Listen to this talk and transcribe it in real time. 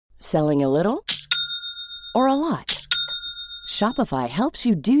Selling a little or a lot? Shopify helps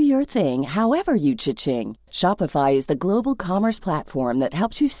you do your thing however you cha-ching. Shopify is the global commerce platform that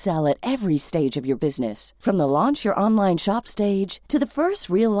helps you sell at every stage of your business. From the launch your online shop stage to the first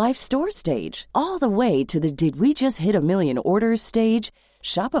real-life store stage, all the way to the did we just hit a million orders stage.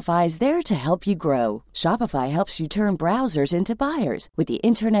 Shopify is there to help you grow. Shopify helps you turn browsers into buyers with the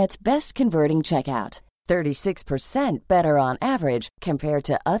internet's best converting checkout. 36% better on average compared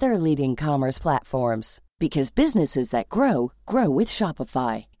to other leading commerce platforms. Because businesses that grow, grow with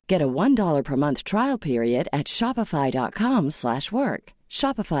Shopify. Get a $1 per month trial period at shopify.com/work.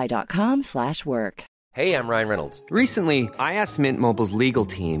 Shopify.com/work. Hey, I'm Ryan Reynolds. Recently, I asked Mint Mobile's legal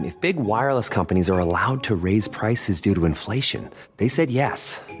team if big wireless companies are allowed to raise prices due to inflation. They said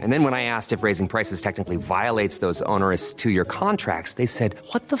yes. And then when I asked if raising prices technically violates those onerous two-year contracts, they said,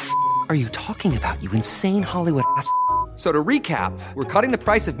 "What the f*** are you talking about, you insane Hollywood ass?" So to recap, we're cutting the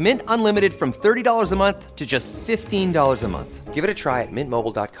price of Mint Unlimited from $30 a month to just $15 a month. Give it a try at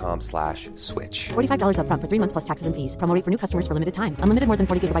mintmobile.com/switch. $45 up front for 3 months plus taxes and fees. Promo rate for new customers for limited time. Unlimited more than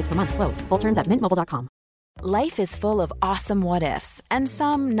 40 gigabytes per month. Slows full terms at mintmobile.com. Life is full of awesome what-ifs, and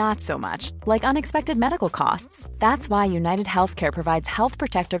some not so much, like unexpected medical costs. That's why United Healthcare provides Health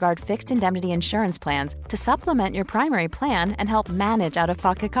Protector Guard fixed indemnity insurance plans to supplement your primary plan and help manage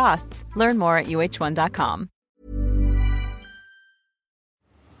out-of-pocket costs. Learn more at uh1.com.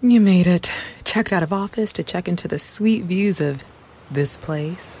 You made it. Checked out of office to check into the sweet views of this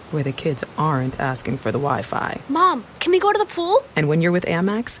place where the kids aren't asking for the Wi-Fi. Mom, can we go to the pool? And when you're with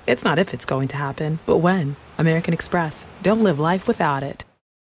Amex, it's not if it's going to happen, but when. American Express. Don't live life without it.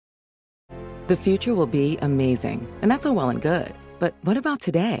 The future will be amazing, and that's all well and good. But what about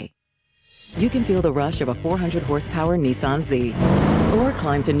today? You can feel the rush of a 400-horsepower Nissan Z. Or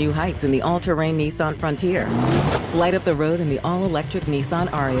climb to new heights in the all-terrain Nissan Frontier. Light up the road in the all-electric Nissan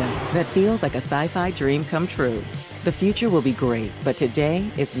Ariya that feels like a sci-fi dream come true. The future will be great, but today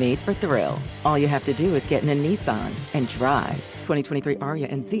is made for thrill. All you have to do is get in a Nissan and drive. 2023 Ariya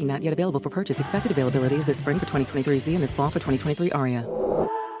and Z not yet available for purchase. Expected availability is this spring for 2023 Z and this fall for 2023 Ariya.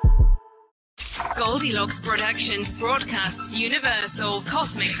 Goldilocks Productions broadcasts universal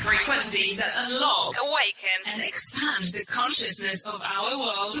cosmic frequencies that unlock, awaken, and expand the consciousness of our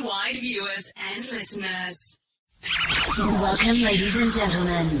worldwide viewers and listeners. Welcome, ladies and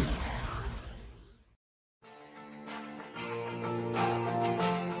gentlemen.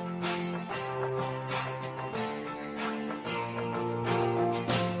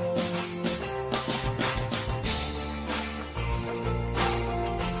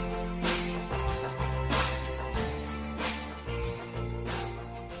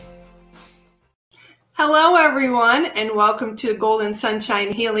 Hello, everyone, and welcome to Golden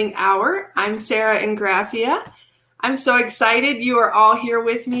Sunshine Healing Hour. I'm Sarah Ingraffia. I'm so excited you are all here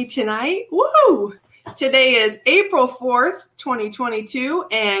with me tonight. Woo! Today is April 4th, 2022,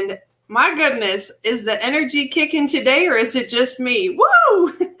 and my goodness, is the energy kicking today, or is it just me?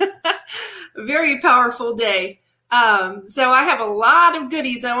 Woo! Very powerful day. So I have a lot of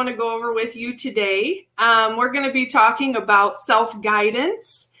goodies I want to go over with you today. We're going to be talking about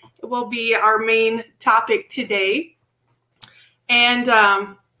self-guidance. It will be our main topic today. And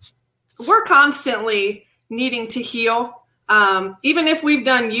we're constantly needing to heal. Even if we've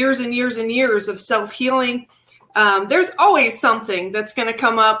done years and years and years of self-healing, there's always something that's going to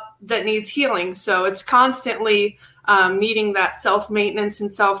come up that needs healing. So it's constantly needing that self-maintenance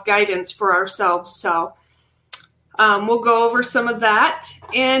and self-guidance for ourselves. So we'll go over some of that.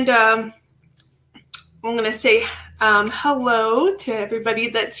 And I'm going to say hello to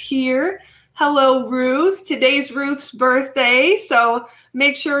everybody that's here. Hello, Ruth. Today's Ruth's birthday, so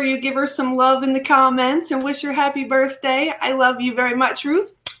make sure you give her some love in the comments and wish her happy birthday. I love you very much,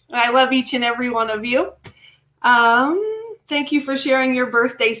 Ruth. And I love each and every one of you. Thank you for sharing your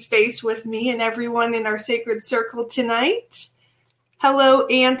birthday space with me and everyone in our sacred circle tonight. Hello,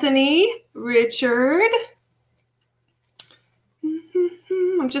 Anthony, Richard.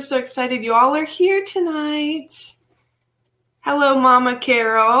 I'm just so excited you all are here tonight. Hello, Mama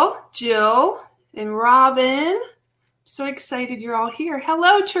Carol, Jill, and Robin. So excited you're all here.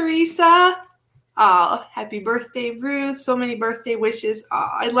 Hello, Teresa. Oh, happy birthday, Ruth. So many birthday wishes. Oh,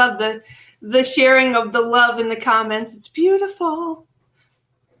 I love the sharing of the love in the comments. It's beautiful.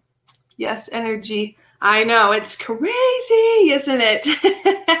 Yes, energy. I know, it's crazy, isn't it?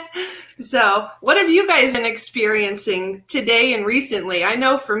 So, what have you guys been experiencing today and recently? I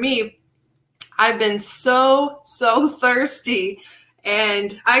know for me, I've been so thirsty,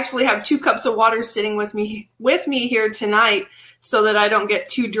 and I actually have 2 cups of water sitting with me here tonight so that I don't get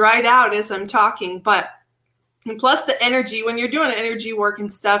too dried out as I'm talking. But And plus the energy, when you're doing energy work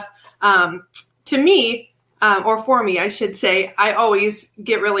and stuff, to me, or for me, I should say, I always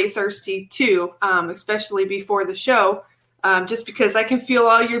get really thirsty too, especially before the show, just because I can feel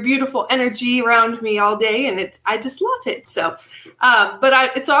all your beautiful energy around me all day, and I just love it. So,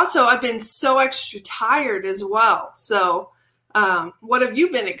 but it's also, I've been so extra tired as well. So, what have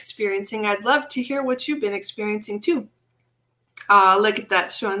you been experiencing? I'd love to hear what you've been experiencing too. Look at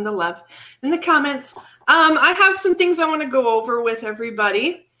that, showing the love in the comments. I have some things I want to go over with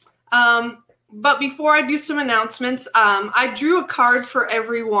everybody. But before I do some announcements, I drew a card for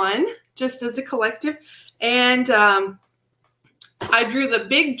everyone, just as a collective. And I drew the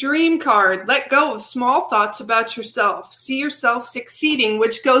big dream card. Let go of small thoughts about yourself. See yourself succeeding,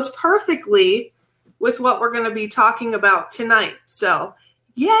 which goes perfectly with what we're going to be talking about tonight. So,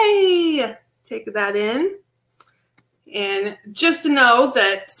 yay! Take that in. And just to know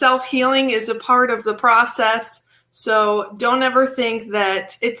that self-healing is a part of the process. So don't ever think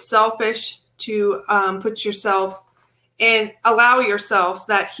that it's selfish to put yourself and allow yourself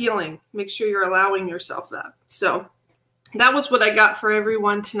that healing. Make sure you're allowing yourself that. So that was what I got for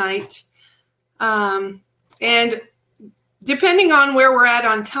everyone tonight. And depending on where we're at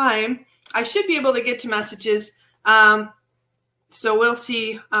on time, I should be able to get to messages. So we'll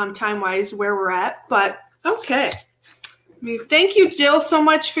see time-wise where we're at. But okay. Thank you, Jill, so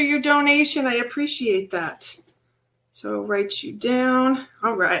much for your donation. I appreciate that. So I'll write you down.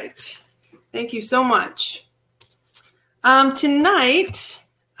 All right. Thank you so much. Not tonight.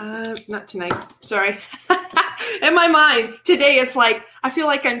 Sorry. In my mind, today it's like, I feel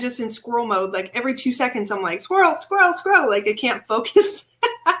like I'm just in squirrel mode. Like every 2 seconds, I'm like, squirrel, squirrel, squirrel. Like I can't focus.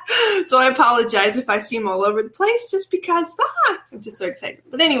 So I apologize if I seem all over the place just because I'm just so excited.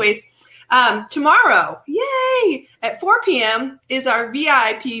 But anyways, tomorrow, yay, at 4 p.m. is our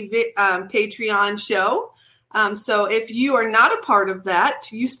VIP Patreon show. So if you are not a part of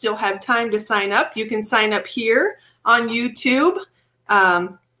that, you still have time to sign up. You can sign up here on YouTube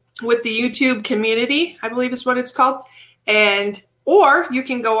with the YouTube community, I believe is what it's called. Or you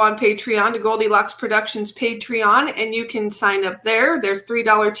can go on Patreon to Goldilocks Productions Patreon, and you can sign up there. There's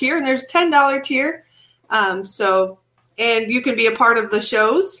 $3 tier and there's $10 tier. And you can be a part of the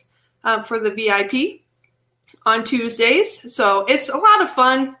shows for the VIP on Tuesdays. So it's a lot of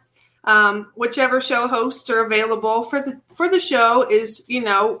fun. Whichever show hosts are available for the show is, you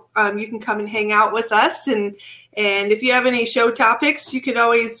can come and hang out with us. And if you have any show topics, you could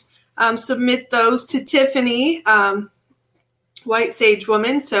always submit those to Tiffany, White Sage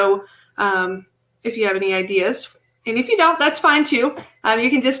Woman. So if you have any ideas, and if you don't, that's fine too. You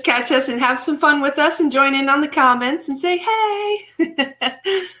can just catch us and have some fun with us and join in on the comments and say, hey.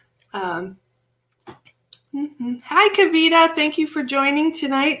 Hi, Kavita. Thank you for joining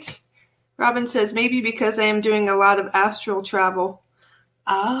tonight. Robin says, maybe because I am doing a lot of astral travel.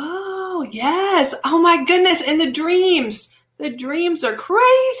 Oh, yes. Oh, my goodness. And the dreams. The dreams are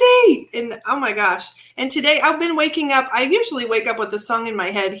crazy. And oh, my gosh. And today I've been waking up. I usually wake up with a song in my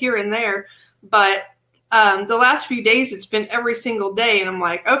head here and there. But the last few days, it's been every single day. And I'm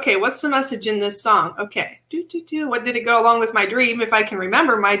like, okay, what's the message in this song? Okay. What did it go along with my dream? If I can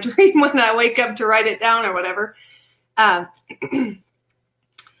remember my dream when I wake up to write it down or whatever.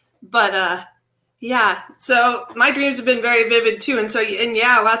 But yeah, so my dreams have been very vivid too. And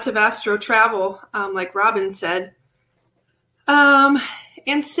lots of astro travel, like Robin said. And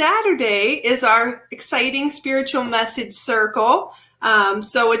Saturday is our exciting spiritual message circle.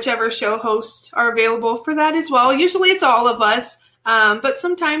 So whichever show hosts are available for that as well. Usually it's all of us. But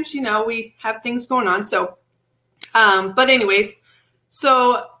sometimes, we have things going on. So, but anyways,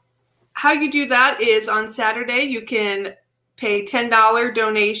 so how you do that is on Saturday, you can pay $10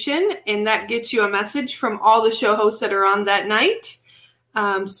 donation, and that gets you a message from all the show hosts that are on that night.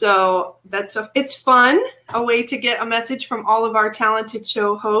 So it's fun, a way to get a message from all of our talented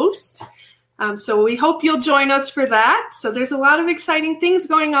show hosts. So we hope you'll join us for that. So there's a lot of exciting things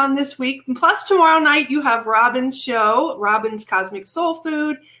going on this week. And plus tomorrow night you have Robin's show, Robin's Cosmic Soul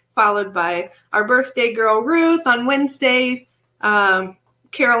Food, followed by our birthday girl Ruth on Wednesday,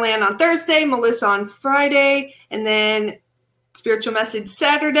 Carol Ann on Thursday, Melissa on Friday, and then Spiritual Message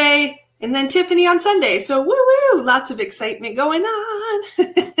Saturday, and then Tiffany on Sunday. So woo-woo, lots of excitement going on.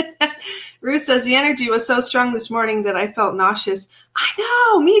 Ruth says the energy was so strong this morning that I felt nauseous. I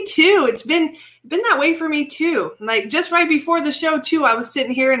know, me too. It's been that way for me too. Like just right before the show too, I was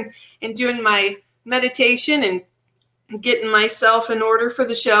sitting here and doing my meditation and getting myself in order for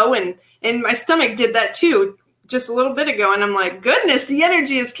the show, and my stomach did that too just a little bit ago, and I'm like, goodness, the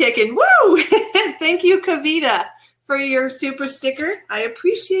energy is kicking. Woo! Thank you, Kavita, for your super sticker. I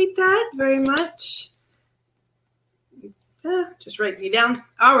appreciate that very much. Just write me down.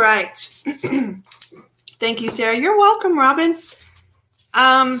 All right. Thank you, Sarah. You're welcome, Robin.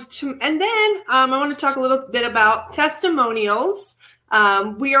 And then I want to talk a little bit about testimonials.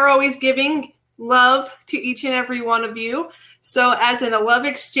 We are always giving love to each and every one of you. So as in a love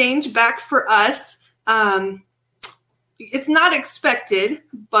exchange back for us, it's not expected,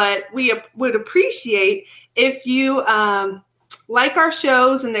 but we would appreciate if you like our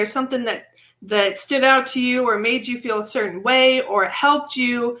shows and there's something that stood out to you or made you feel a certain way or it helped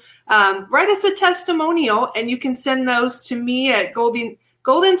you, write us a testimonial, and you can send those to me at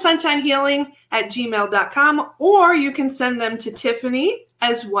goldensunshinehealing@gmail.com, or you can send them to Tiffany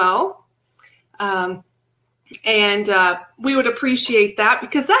as well. And we would appreciate that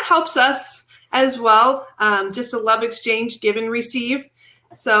because that helps us as well. Just a love exchange, give and receive.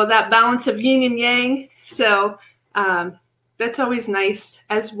 So that balance of yin and yang. So that's always nice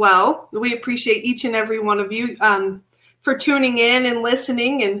as well. We appreciate each and every one of you for tuning in and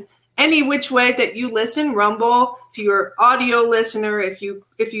listening, and any which way that you listen, Rumble, if you're an audio listener, if you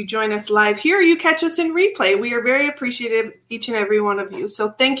join us live here, you catch us in replay. We are very appreciative, each and every one of you. So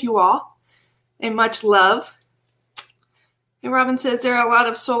thank you all and much love. And Robin says there are a lot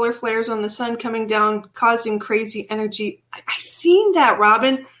of solar flares on the sun coming down, causing crazy energy. I seen that,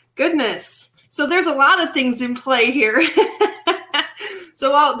 Robin. Goodness. So there's a lot of things in play here.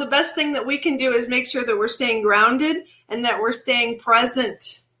 So the best thing that we can do is make sure that we're staying grounded and that we're staying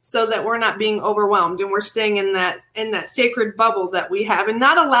present so that we're not being overwhelmed and we're staying in that sacred bubble that we have and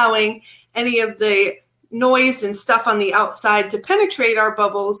not allowing any of the noise and stuff on the outside to penetrate our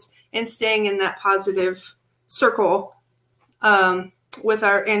bubbles and staying in that positive circle with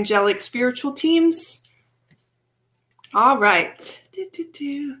our angelic spiritual teams. All right.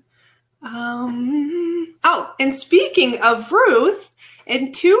 And speaking of Ruth,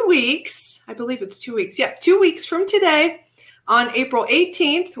 in 2 weeks, I believe it's 2 weeks. Yeah, 2 weeks from today, on April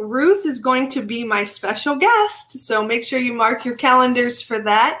 18th, Ruth is going to be my special guest. So make sure you mark your calendars for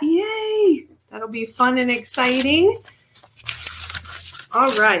that. Yay! That'll be fun and exciting.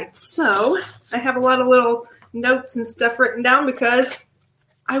 All right. So I have a lot of little notes and stuff written down because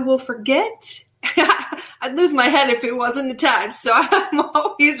I will forget. I'd lose my head if it wasn't attached. So I'm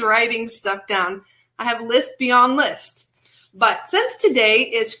always writing stuff down. I have list beyond list. But since today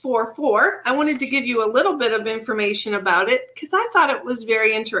is 4/4, I wanted to give you a little bit of information about it because I thought it was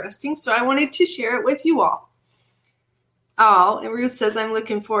very interesting. So I wanted to share it with you all. Oh, and Ruth says, I'm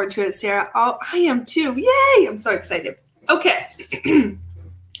looking forward to it, Sarah. Oh, I am too. Yay! I'm so excited. Okay.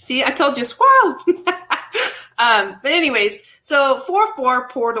 See, I told you, squirrel. But anyways, so 4/4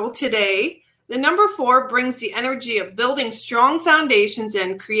 portal today. The number 4 brings the energy of building strong foundations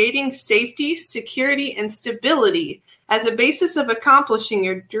and creating safety, security, and stability as a basis of accomplishing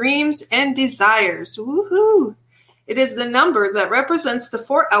your dreams and desires. Woohoo! It is the number that represents the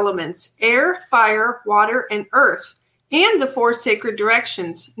 4 elements, air, fire, water, and earth, and the 4 sacred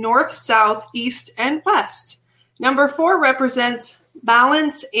directions, north, south, east, and west. Number 4 represents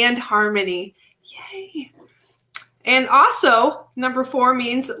balance and harmony. Yay! And also, number 4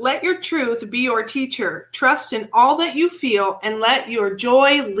 means let your truth be your teacher. Trust in all that you feel and let your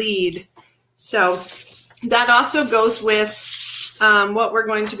joy lead. So that also goes with what we're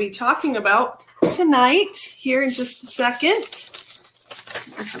going to be talking about tonight here in just a second.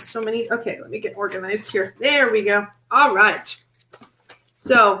 I have so many. Okay, let me get organized here. There we go. All right.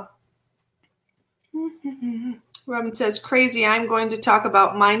 So Robin says, crazy, I'm going to talk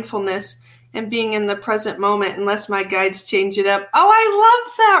about mindfulness and being in the present moment unless my guides change it up. Oh, I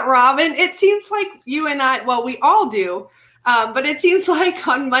love that, Robin. It seems like you and I, well, we all do, but it seems like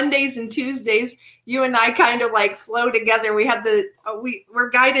on Mondays and Tuesdays, you and I kind of like flow together. We have we're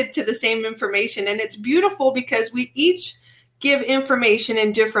guided to the same information, and it's beautiful because we each give information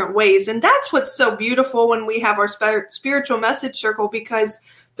in different ways. And that's what's so beautiful when we have our spiritual message circle, because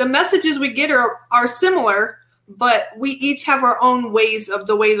the messages we get are similar, but we each have our own ways of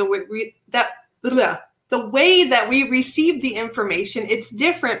the way that we receive the information. It's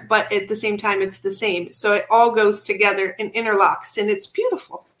different, but at the same time, it's the same. So it all goes together and interlocks, and it's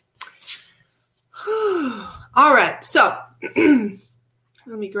beautiful. All right. So let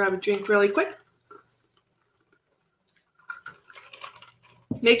me grab a drink really quick.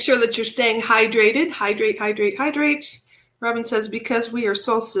 Make sure that you're staying hydrated. Hydrate, hydrate, hydrate. Robin says, because we are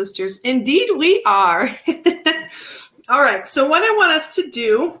soul sisters. Indeed, we are. All right. So what I want us to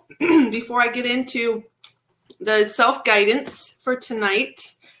do before I get into the self-guidance for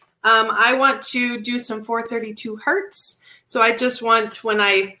tonight, I want to do some 432 hertz. So I just want, when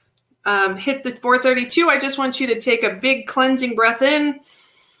I hit the 432, I just want you to take a big cleansing breath in.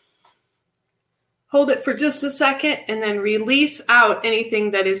 Hold it for just a second and then release out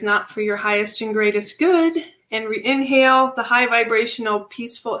anything that is not for your highest and greatest good, and inhale the high vibrational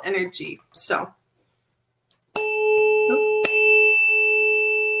peaceful energy. So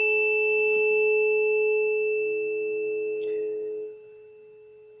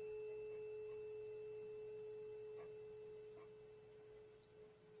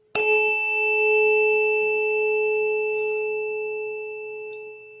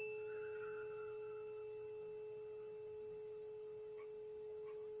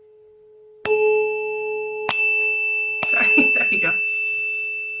there you go.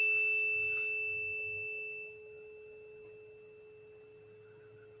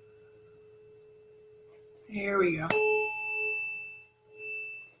 There we go.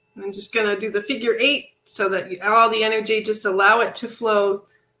 I'm just going to do the figure 8 so that all the energy, just allow it to flow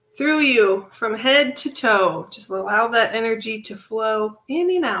through you from head to toe. Just allow that energy to flow in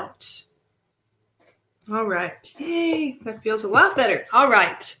and out. All right. Yay. That feels a lot better. All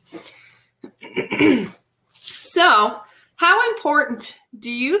right. So, how important do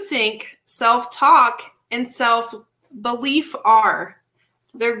you think self-talk and self-belief are?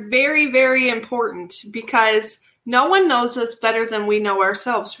 They're very, very important because no one knows us better than we know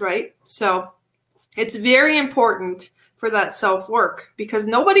ourselves, right? So it's very important for that self-work because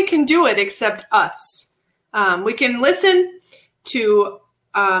nobody can do it except us. We can listen to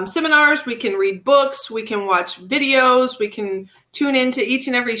seminars, we can read books, we can watch videos, we can tune into each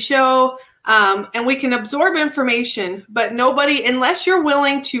and every show, and we can absorb information, but nobody, unless you're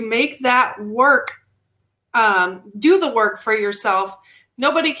willing to make that work, do the work for yourself,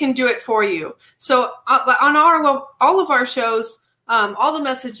 nobody can do it for you. So on all of our shows, all the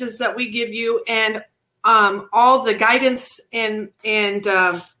messages that we give you and all the guidance and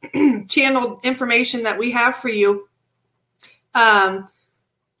channeled information that we have for you,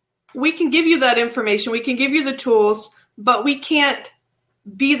 we can give you that information. We can give you the tools, but we can't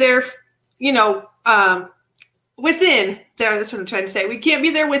be there, within there. That's what I'm trying to say. We can't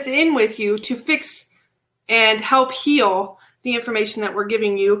be there within with you to fix and help heal the information that we're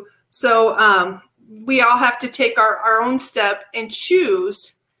giving you. So we all have to take our own step and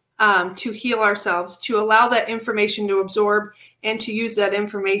choose to heal ourselves, to allow that information to absorb and to use that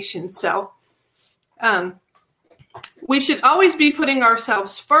information. So we should always be putting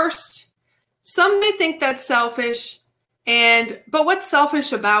ourselves first. Some may think that's selfish, but what's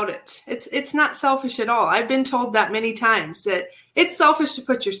selfish about it? It's not selfish at all. I've been told that many times, that it's selfish to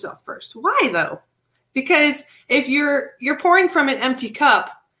put yourself first. Why though? Because if you're pouring from an empty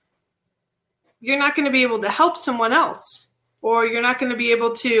cup, you're not going to be able to help someone else, or you're not going to be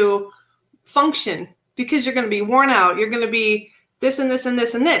able to function because you're going to be worn out. You're going to be this and this and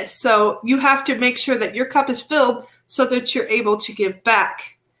this and this. So you have to make sure that your cup is filled so that you're able to give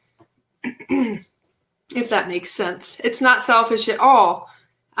back. If that makes sense. It's not selfish at all.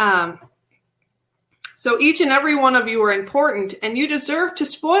 So each and every one of you are important, and you deserve to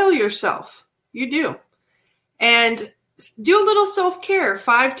spoil yourself. You do. And do a little self-care,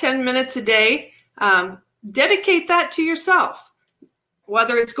 5-10 minutes a day. Dedicate that to yourself.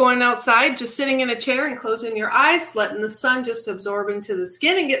 Whether it's going outside, just sitting in a chair and closing your eyes, letting the sun just absorb into the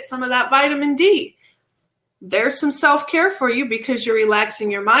skin and get some of that vitamin D. There's some self-care for you because you're relaxing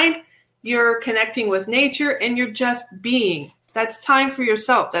your mind, you're connecting with nature, and you're just being. That's time for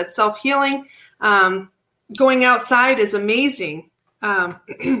yourself. That's self-healing. Going outside is amazing.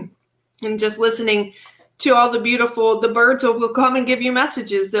 And just listening to all the birds will come and give you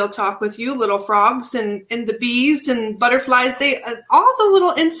messages. They'll talk with you, little frogs and the bees and butterflies. All the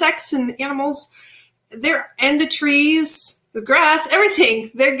little insects and animals, and the trees, the grass, everything,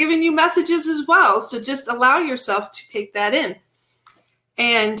 they're giving you messages as well. So just allow yourself to take that in.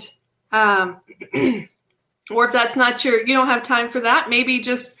 And, or if that's not you don't have time for that, maybe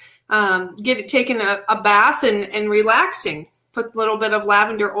just taking a bath and relaxing. Put a little bit of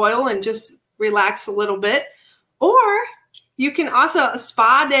lavender oil and just relax a little bit. Or you can also a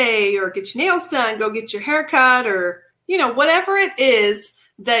spa day, or get your nails done, go get your hair cut, or, whatever it is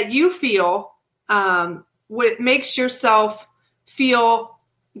that you feel makes yourself feel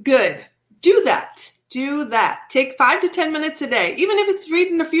good. Do that. Take 5 to 10 minutes a day, even if it's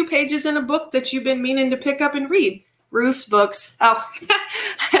reading a few pages in a book that you've been meaning to pick up and read. Ruth's books. Oh,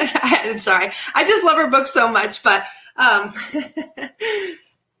 I'm sorry. I just love her books so much, but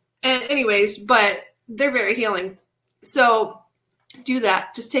but they're very healing. So do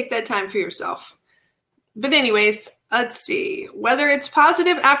that. Just take that time for yourself. But anyways, let's see. Whether it's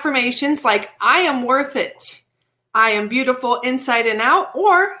positive affirmations like I am worth it, I am beautiful inside and out,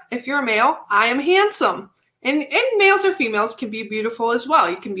 or if you're a male, I am handsome. And males or females can be beautiful as well.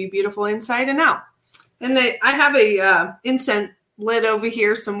 You can be beautiful inside and out. And I have a incense lit over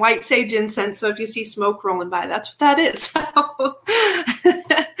here, some white sage incense. So if you see smoke rolling by, that's what that is.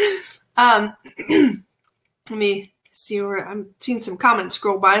 Let me see where I'm seeing some comments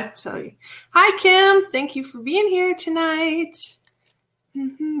scroll by. So, hi, Kim. Thank you for being here tonight.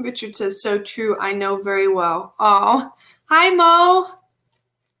 Richard says, so true. I know very well. Oh, hi, Mo.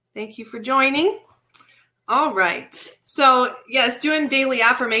 Thank you for joining. All right. So, yes, doing daily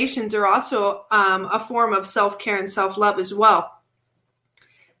affirmations are also a form of self-care and self-love as well.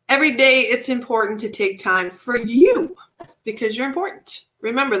 Every day, it's important to take time for you because you're important.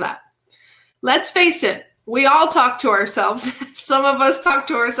 Remember that. Let's face it. We all talk to ourselves. Some of us talk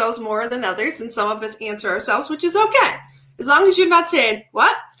to ourselves more than others, and some of us answer ourselves, which is okay. As long as you're not saying,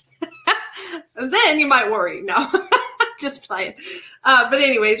 what? Then you might worry. No, just playing. But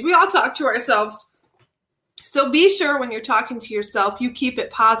anyways, we all talk to ourselves. So be sure when you're talking to yourself, you keep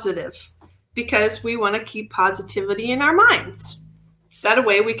it positive because we want to keep positivity in our minds. That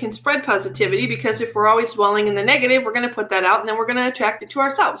way we can spread positivity because if we're always dwelling in the negative, we're going to put that out and then we're going to attract it to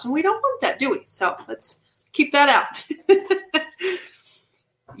ourselves. And we don't want that, do we? So let's keep that out.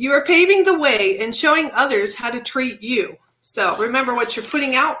 You are paving the way and showing others how to treat you. So remember, what you're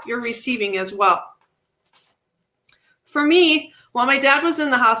putting out, you're receiving as well. For me, while my dad was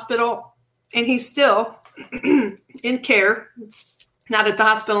in the hospital, and he's still in care, not at the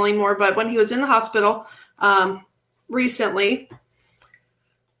hospital anymore, but when he was in the hospital recently,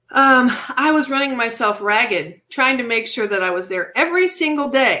 I was running myself ragged, trying to make sure that I was there every single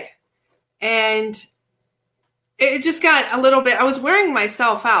day. And it just got a little bit, I was wearing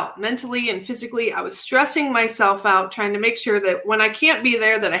myself out mentally and physically. I was stressing myself out, trying to make sure that when I can't be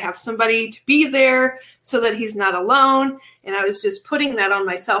there, that I have somebody to be there so that he's not alone. And I was just putting that on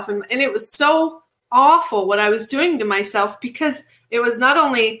myself. And it was so awful what I was doing to myself because it was not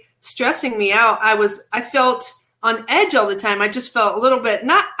only stressing me out, I felt on edge all the time. I just felt a little bit,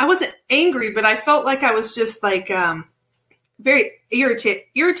 I wasn't angry, but I felt like I was just like very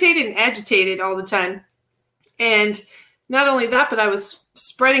irritated and agitated all the time. And not only that, but I was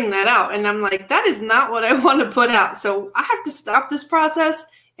spreading that out. And I'm like, that is not what I want to put out. So I have to stop this process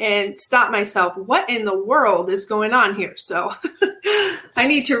and stop myself. What in the world is going on here? So I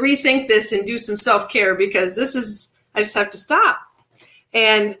need to rethink this and do some self-care because I just have to stop.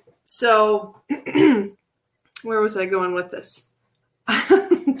 And so where was I going with this?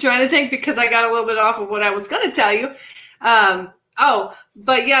 I'm trying to think because I got a little bit off of what I was going to tell you.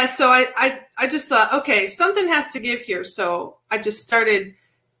 But yeah, so I just thought, okay, something has to give here. So I just started,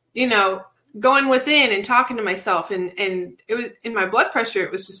 going within and talking to myself and it was in my blood pressure.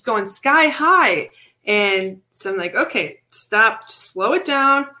 It was just going sky high. And so I'm like, okay, stop, slow it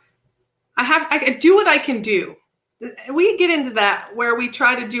down. I can do what I can do. We get into that where we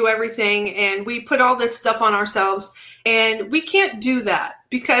try to do everything and we put all this stuff on ourselves and we can't do that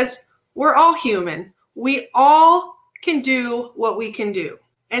because we're all human. We all can do what we can do.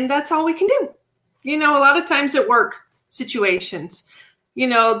 And that's all we can do. A lot of times at work situations,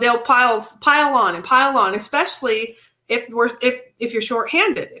 they'll pile on, especially if you're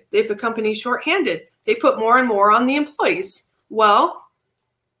shorthanded. If a company's shorthanded, they put more and more on the employees. Well,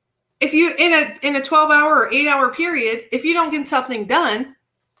 if you in a 12-hour or 8-hour period, if you don't get something done,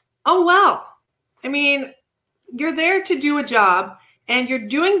 oh well. I mean, you're there to do a job and you're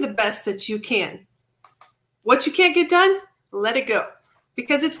doing the best that you can. What you can't get done, let it go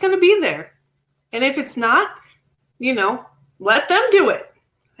because it's going to be there. And if it's not, let them do it.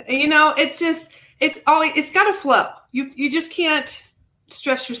 It's got to flow. You just can't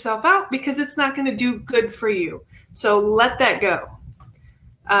stress yourself out because it's not going to do good for you. So let that go.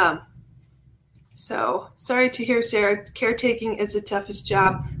 So sorry to hear, Sarah, caretaking is the toughest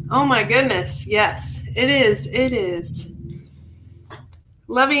job. Oh my goodness. Yes, it is. It is.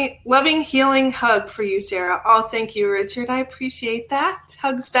 Loving, healing hug for you, Sarah. Oh, thank you, Richard. I appreciate that.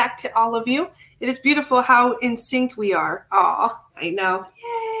 Hugs back to all of you. It is beautiful how in sync we are. Oh, I know.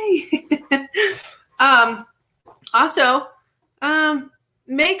 Yay. Also,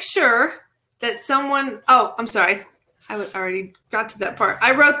 make sure that someone, I'm sorry. I already got to that part.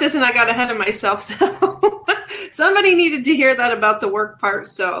 I wrote this and I got ahead of myself. So somebody needed to hear that about the work part.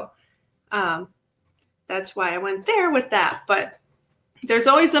 So that's why I went there with that. But there's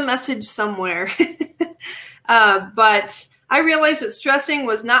always a message somewhere. But I realized that stressing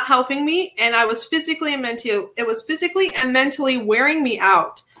was not helping me, and it was physically and mentally wearing me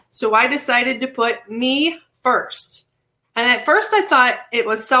out. So I decided to put me first. And at first I thought it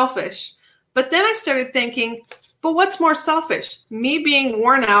was selfish. But then I started thinking, but what's more selfish? Me being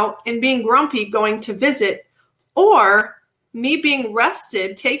worn out and being grumpy going to visit, or me being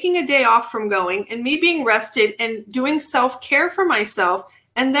rested, taking a day off from going, and me being rested and doing self-care for myself,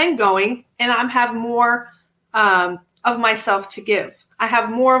 and then going, and I have more of myself to give. I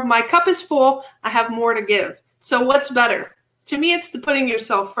have more of my cup is full. I have more to give. So what's better? To me, it's the putting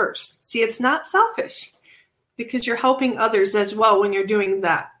yourself first. See, it's not selfish because you're helping others as well when you're doing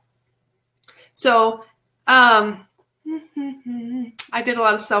that. So I did a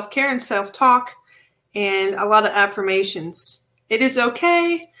lot of self-care and self-talk and a lot of affirmations. It is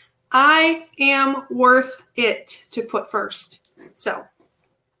okay. I am worth it to put first. So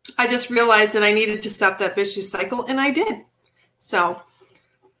I just realized that I needed to stop that vicious cycle, and I did. So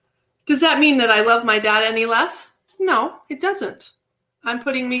does that mean that I love my dad any less? No, it doesn't. I'm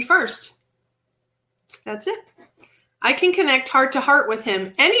putting me first. That's it. I can connect heart to heart with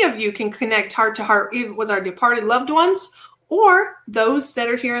him. Any of you can connect heart to heart even with our departed loved ones or those that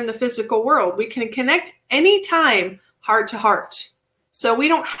are here in the physical world. We can connect anytime heart to heart. So we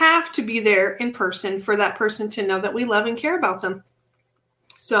don't have to be there in person for that person to know that we love and care about them.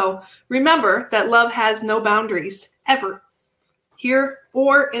 So remember that love has no boundaries ever, here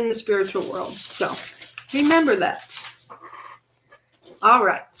or in the spiritual world. So remember that. All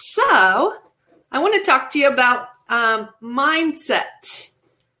right. So I want to talk to you about mindset.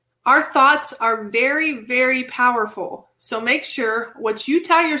 Our thoughts are very, very powerful. So make sure what you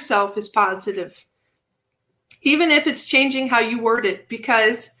tell yourself is positive, even if it's changing how you word it,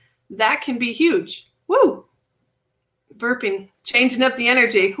 because that can be huge. Woo! Burping, changing up the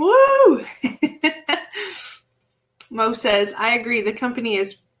energy. Woo! Mo says, I agree. The company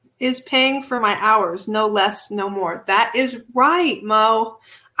is paying for my hours, no less, no more. That is right, Mo.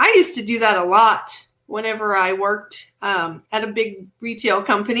 I used to do that a lot whenever I worked at a big retail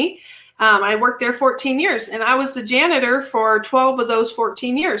company. I worked there 14 years, and I was the janitor for 12 of those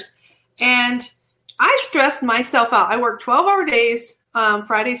 14 years. And I stressed myself out. I worked 12-hour days,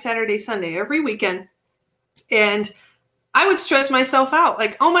 Friday, Saturday, Sunday, every weekend. And I would stress myself out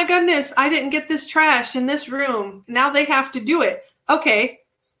like, oh my goodness, I didn't get this trash in this room. Now they have to do it. Okay.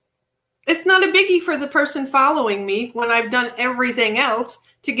 It's not a biggie for the person following me when I've done everything else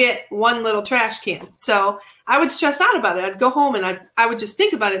to get one little trash can. So I would stress out about it. I'd go home and I would just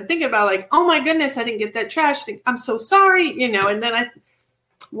think about it and think about like, oh my goodness, I didn't get that trash. I'm so sorry, and then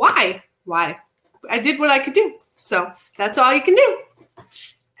why? I did what I could do. So that's all you can do.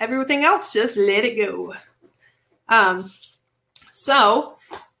 Everything else, just let it go. So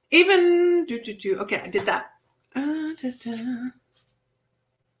even, okay, I did that.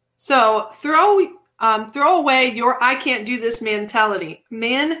 So throw away your I can't do this mentality.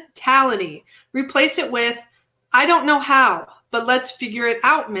 Replace it with I don't know how, but let's figure it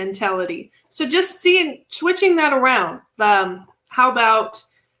out mentality. So just switching that around. How about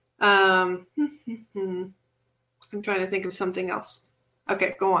I'm trying to think of something else.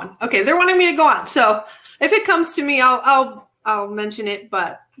 Okay, go on. Okay, they're wanting me to go on. So if it comes to me, I'll mention it,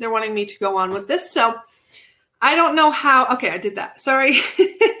 but they're wanting me to go on with this. So I don't know how. Okay, I did that. Sorry.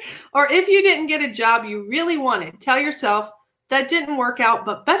 Or if you didn't get a job you really wanted, tell yourself that didn't work out,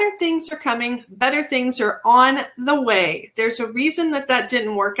 but better things are coming. Better things are on the way. There's a reason that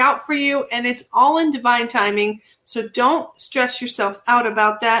didn't work out for you, and it's all in divine timing. So don't stress yourself out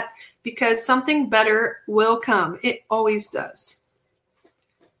about that because something better will come. It always does.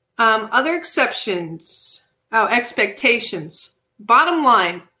 Other exceptions. Expectations. Bottom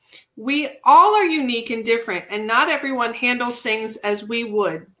line, we all are unique and different, and not everyone handles things as we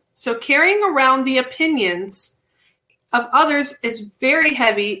would. So carrying around the opinions of others is very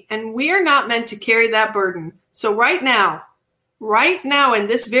heavy, and we are not meant to carry that burden. So right now, in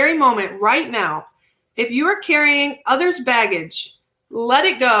this very moment, right now, if you are carrying others' baggage, let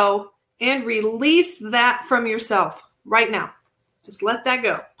it go and release that from yourself right now. Just let that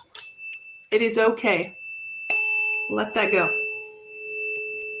go. It is okay. Let that go.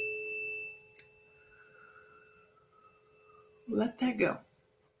 Let that go.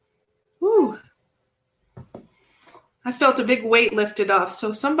 Whew. I felt a big weight lifted off,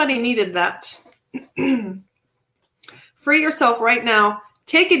 so somebody needed that. Free yourself right now.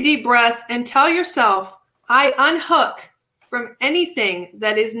 Take a deep breath and tell yourself, I unhook from anything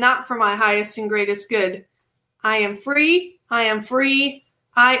that is not for my highest and greatest good. I am free. I am free.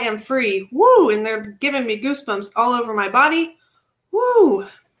 I am free. Woo! And they're giving me goosebumps all over my body. Woo!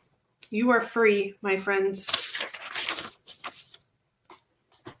 You are free, my friends.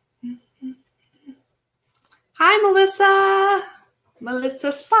 Hi, Melissa.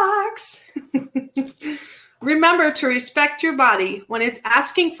 Melissa Sparks. Remember to respect your body. When it's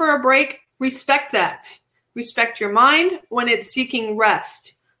asking for a break, respect that. Respect your mind when it's seeking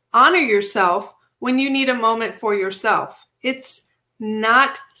rest. Honor yourself when you need a moment for yourself. It's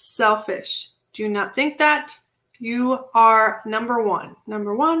not selfish. Do not think that. You are number one.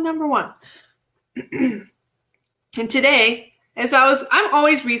 Number one, number one. And today, I'm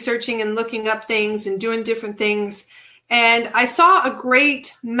always researching and looking up things and doing different things. And I saw a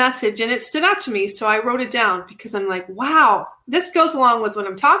great message and it stood out to me. So I wrote it down because I'm like, wow, this goes along with what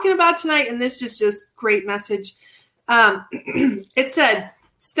I'm talking about tonight. And this is just great message. It said,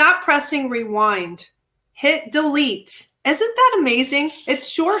 stop pressing rewind. Hit delete. Isn't that amazing? It's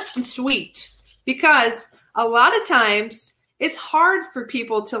short and sweet because a lot of times it's hard for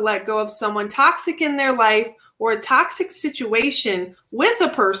people to let go of someone toxic in their life or a toxic situation with a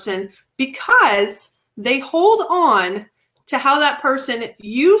person because they hold on to how that person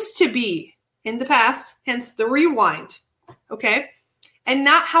used to be in the past, hence the rewind, okay? And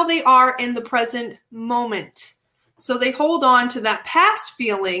not how they are in the present moment. So they hold on to that past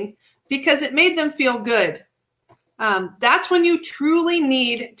feeling because it made them feel good. That's when you truly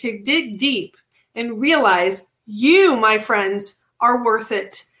need to dig deep and realize you, my friends, are worth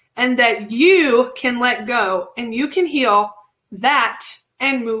it and that you can let go and you can heal that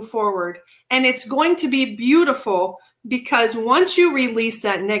and move forward. And it's going to be beautiful because once you release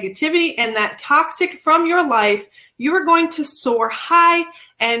that negativity and that toxic from your life, you are going to soar high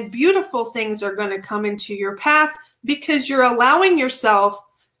and beautiful things are going to come into your path because you're allowing yourself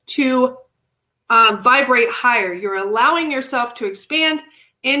to vibrate higher. You're allowing yourself to expand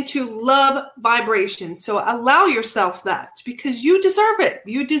into love vibration. So allow yourself that because you deserve it.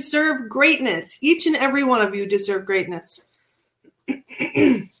 You deserve greatness. Each and every one of you deserve greatness.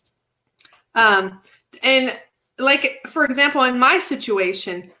 And like, for example, in my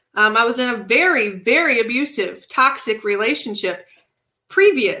situation, I was in a very, very abusive, toxic relationship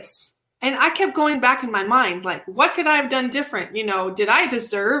previous. And I kept going back in my mind, like, what could I have done different? You know, did I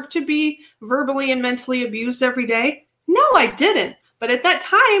deserve to be verbally and mentally abused every day? No, I didn't. But at that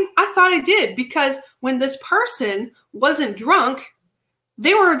time, I thought I did because when this person wasn't drunk,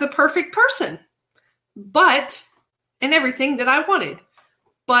 they were the perfect person. And everything that I wanted.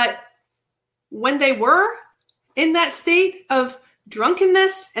 But when they were in that state of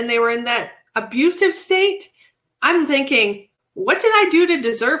drunkenness and they were in that abusive state, I'm thinking, what did I do to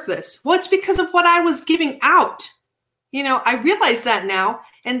deserve this? Well, it's because of what I was giving out. You know, I realize that now.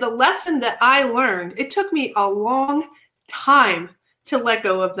 And the lesson that I learned, it took me a long time to let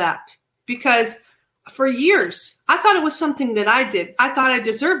go of that because for years, I thought it was something that I did. I thought I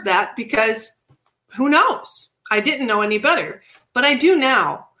deserved that because who knows? I didn't know any better, but I do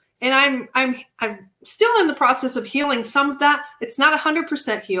now. And I'm still in the process of healing some of that. It's not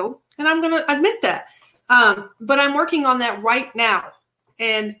 100% healed, and I'm going to admit that. But I'm working on that right now.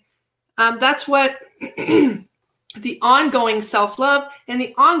 And that's what the ongoing self-love and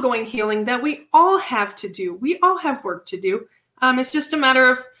the ongoing healing that we all have to do. We all have work to do. It's just a matter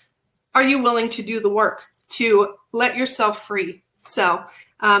of, are you willing to do the work to let yourself free? So,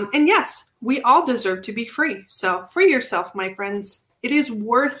 and yes, we all deserve to be free. So free yourself, my friends. It is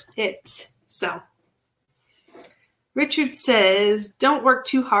worth it. So Richard says, don't work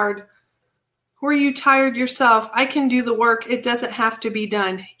too hard. Were you tired yourself? I can do the work. It doesn't have to be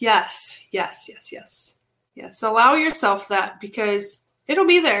done. Yes, yes, yes, yes. Yes, allow yourself that because it'll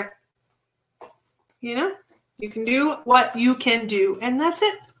be there. You know, you can do what you can do, and that's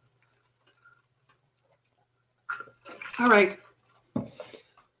it. All right.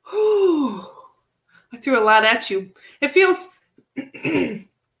 Whew. I threw a lot at you. It feels, it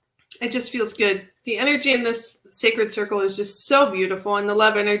just feels good. The energy in this sacred circle is just so beautiful, and the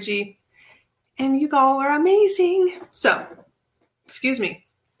love energy. And you all are amazing. So, excuse me.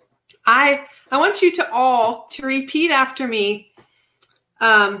 I want you to all to repeat after me.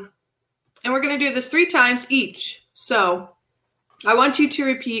 And we're going to do this 3 times each. So, I want you to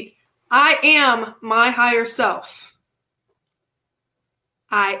repeat, I am my higher self.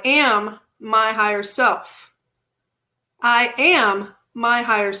 I am my higher self. I am my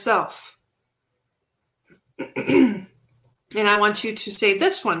higher self. And I want you to say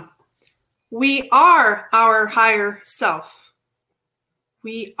this one. We are our higher self.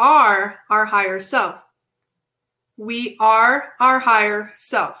 We are our higher self. We are our higher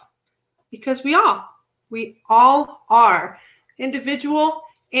self. Because we all are. Individual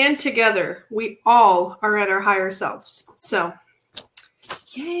and together, we all are at our higher selves. So,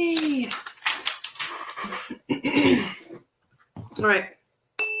 yay. All right.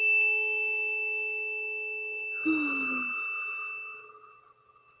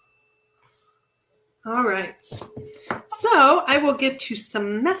 All right. So I will get to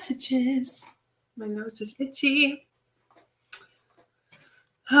some messages. My nose is itchy.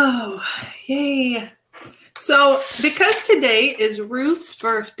 Oh, yay. So because today is Ruth's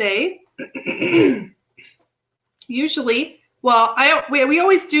birthday, usually, well, we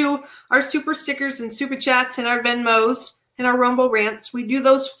always do our super stickers and super chats and our Venmos and our Rumble rants. We do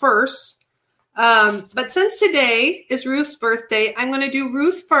those first. But since today is Ruth's birthday, I'm going to do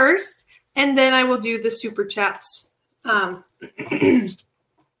Ruth first, and then I will do the super chats.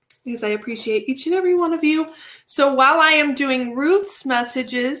 Because I appreciate each and every one of you. So while I am doing Ruth's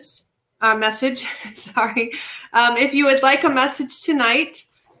message, if you would like a message tonight,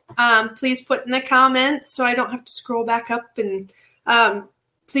 please put in the comments so I don't have to scroll back up, and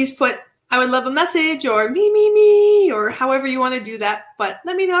please put, I would love a message, or me, or however you want to do that. But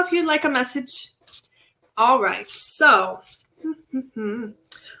let me know if you'd like a message. All right. So,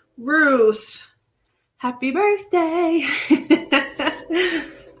 Ruth, happy birthday.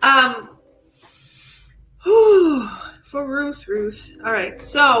 For Ruth. All right.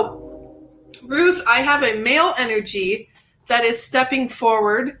 So, Ruth, I have a male energy that is stepping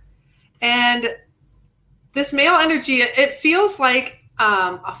forward, and this male energy, it feels like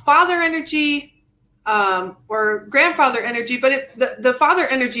a father energy or grandfather energy, but the father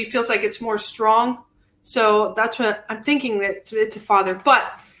energy feels like it's more strong. So that's what I'm thinking, that it's a father.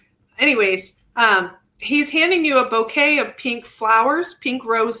 But anyways, he's handing you a bouquet of pink flowers, pink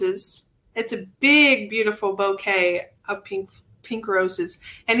roses. It's a big, beautiful bouquet of pink roses.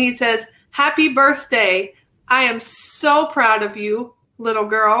 And he says, happy birthday. I am so proud of you, little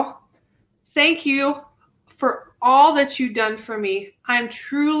girl. Thank you for all that you've done for me. I'm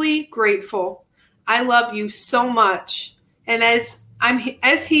truly grateful. I love you so much. And as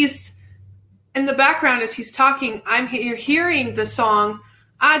he's in the background, as he's talking, I'm hearing the song,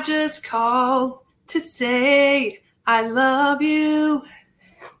 I just call to say I love you.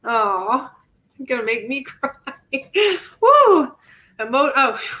 Oh, you're going to make me cry. Woo!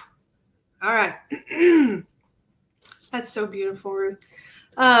 All right. That's so beautiful, Ruth.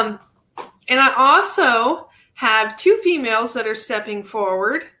 And I also have two females that are stepping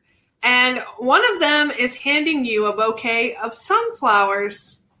forward, and one of them is handing you a bouquet of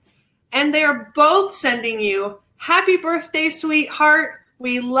sunflowers, and they're both sending you, happy birthday, sweetheart.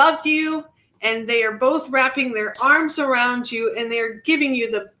 We love you. And they are both wrapping their arms around you, and they're giving you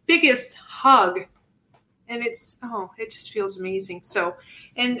the biggest hug. And it just feels amazing. So,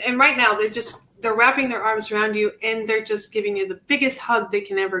 and right now they're wrapping their arms around you, and they're just giving you the biggest hug they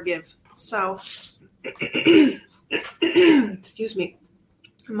can ever give. So, excuse me.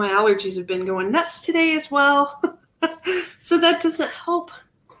 My allergies have been going nuts today as well. So that doesn't help.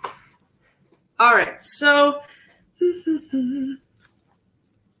 All right. So,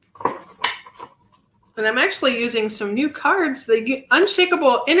 and I'm actually using some new cards, the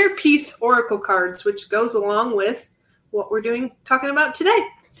Unshakable Inner Peace Oracle cards, which goes along with what we're talking about today.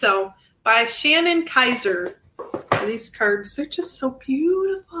 So, by Shannon Kaiser. These cards, they're just so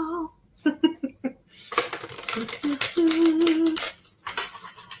beautiful.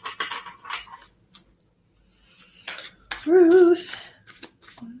 Ruth.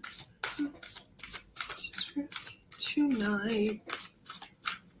 Tonight.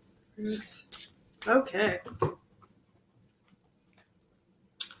 Ruth. Okay.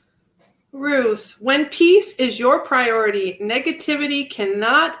 Ruth, when peace is your priority, negativity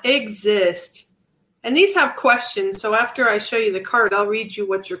cannot exist. And these have questions, so after I show you the card, I'll read you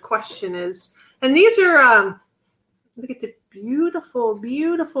what your question is. And these are, look at the beautiful,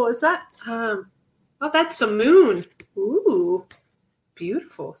 is that, that's a moon. Ooh,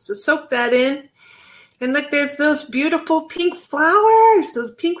 beautiful. So soak that in. And look, there's those beautiful pink flowers,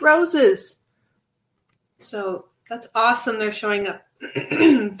 those pink roses. So that's awesome. They're showing up,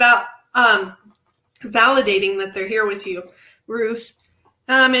 validating that they're here with you, Ruth.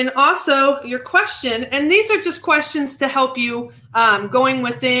 And also your question, and these are just questions to help you going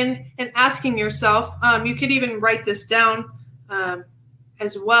within and asking yourself. You could even write this down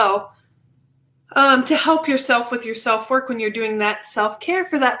as well to help yourself with your self-work when you're doing that self-care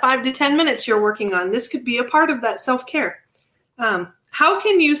for that 5 to 10 minutes you're working on. This could be a part of that self-care. How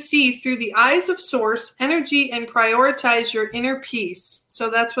can you see through the eyes of source energy and prioritize your inner peace? So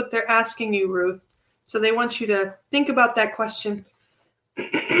that's what they're asking you, Ruth. So they want you to think about that question.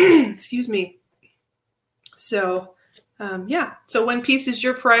 Excuse me. So, So when peace is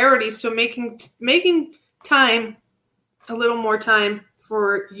your priority, so making time, a little more time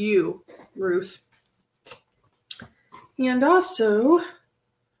for you, Ruth. And also, I'm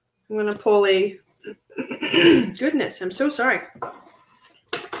going to pull a, goodness, I'm so sorry.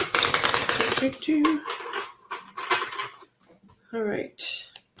 All right.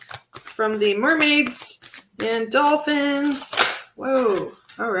 From the mermaids and dolphins. Whoa.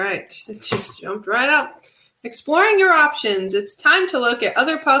 All right. It just jumped right up. Exploring your options. It's time to look at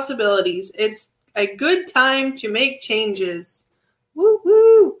other possibilities. It's a good time to make changes. Woo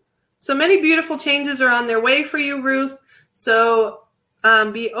woo. So many beautiful changes are on their way for you, Ruth. So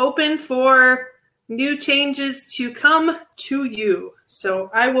be open for new changes to come to you.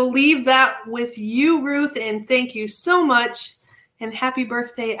 So I will leave that with you, Ruth, and thank you so much. And happy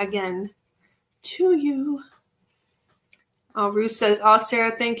birthday again to you. Oh, Ruth says, oh,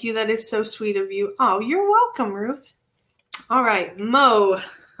 Sarah, thank you. That is so sweet of you. Oh, you're welcome, Ruth. All right, Mo.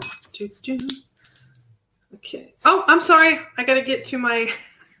 Okay. Oh, I'm sorry. I got to get to my...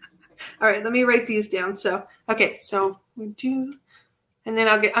 All right, let me write these down. So, okay, so we do... And then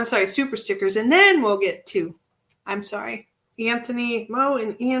I'm sorry, super stickers. And then we'll get to... I'm sorry. Anthony, Mo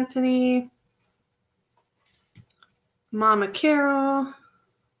and Anthony. Mama Carol.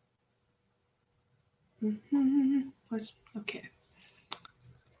 Okay.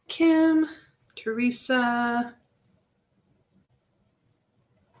 Kim, Teresa,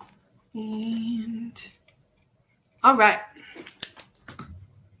 and all right.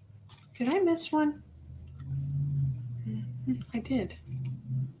 Did I miss one? I did.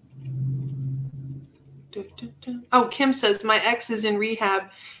 Oh, Kim says, my ex is in rehab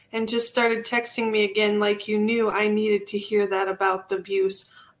and just started texting me again like you knew I needed to hear that about the abuse.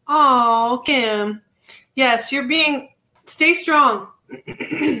 Oh, Kim. Yes, stay strong.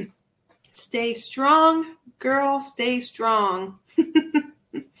 Stay strong, girl, stay strong.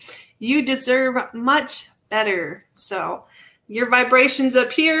 You deserve much better. So your vibration's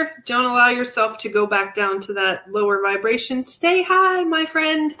up here. Don't allow yourself to go back down to that lower vibration. Stay high, my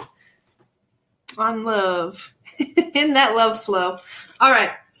friend. On love. In that love flow. All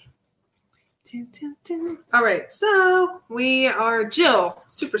right. All right. So we are Jill.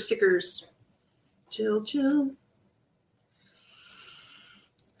 Super stickers. Jill.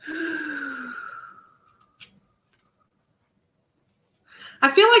 I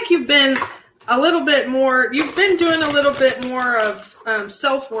feel like you've been doing a little bit more of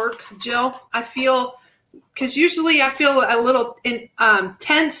self-work, Jill. I feel, because usually I feel a little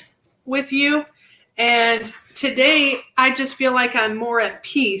tense with you. And today I just feel like I'm more at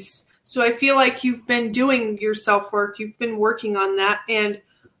peace. So I feel like you've been doing your self-work. You've been working on that and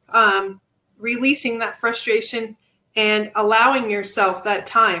releasing that frustration and allowing yourself that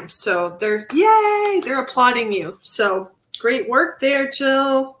time. So they're applauding you. So great work there,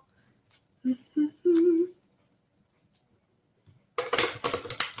 Jill.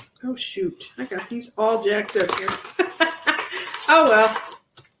 Oh, shoot. I got these all jacked up here. Oh, well.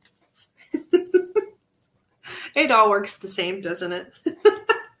 It all works the same, doesn't it?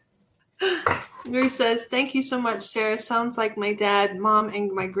 Ruth says, thank you so much, Sarah. Sounds like my dad, mom,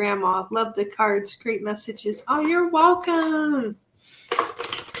 and my grandma. Love the cards. Great messages. Oh, you're welcome.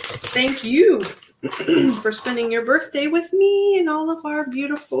 Thank you for spending your birthday with me and all of our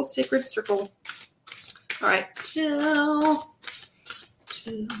beautiful sacred circle. All right. Jill.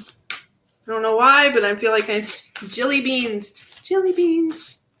 I don't know why, but I feel like jelly beans. Jelly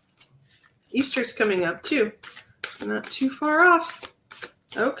beans. Easter's coming up, too. Not too far off.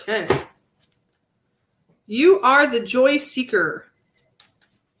 Okay. You are the joy seeker.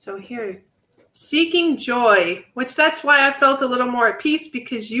 So here, seeking joy, which that's why I felt a little more at peace,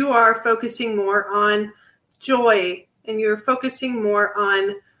 because you are focusing more on joy and you're focusing more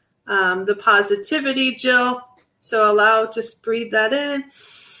on the positivity, Jill. So just breathe that in.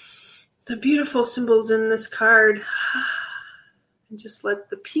 The beautiful symbols in this card. And just let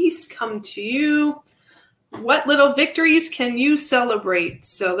the peace come to you. What little victories can you celebrate?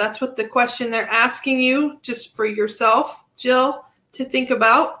 So that's what the question they're asking you, just for yourself, Jill, to think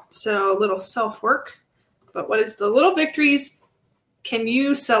about. So a little self-work. But what is the little victories can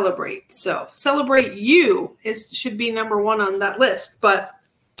you celebrate? So celebrate you should be number one on that list. But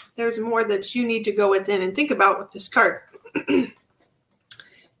there's more that you need to go within and think about with this card.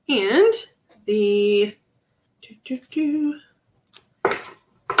 And the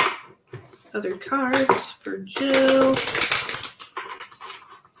other cards for Jill.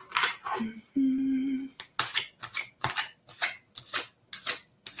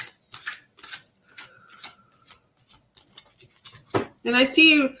 And I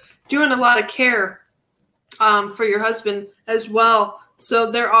see you doing a lot of care for your husband as well.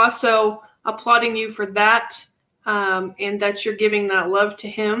 So they're also applauding you for that, and that you're giving that love to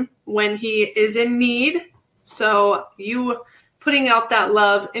him when he is in need. So you putting out that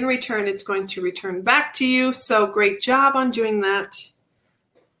love in return, it's going to return back to you. So great job on doing that.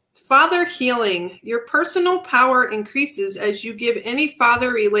 Father healing. Your personal power increases as you give any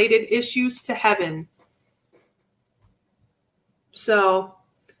father-related issues to heaven. So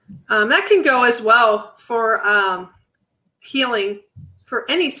That can go as well for healing for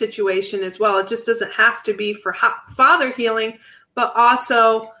any situation as well. It just doesn't have to be for father healing, but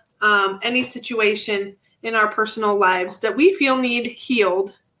also any situation in our personal lives that we feel need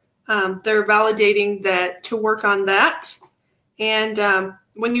healed. They're validating that to work on that. And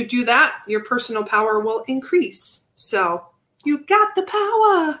when you do that, your personal power will increase. So you got the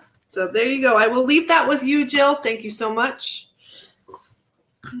power. So there you go. I will leave that with you, Jill. Thank you so much.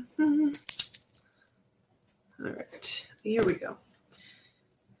 All right, here we go.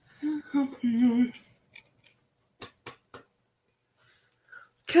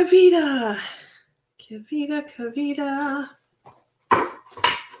 Kavita.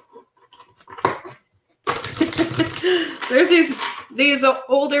 There's these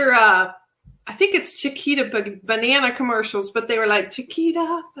older, I think it's Chiquita banana commercials, but they were like,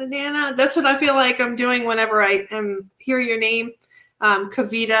 Chiquita banana. That's what I feel like I'm doing whenever I hear your name,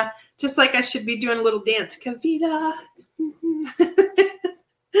 Kavita. Just like I should be doing a little dance, Kavita.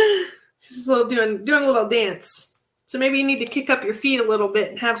 Just doing a little dance. So maybe you need to kick up your feet a little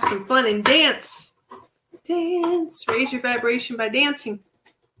bit and have some fun and dance. Dance. Raise your vibration by dancing.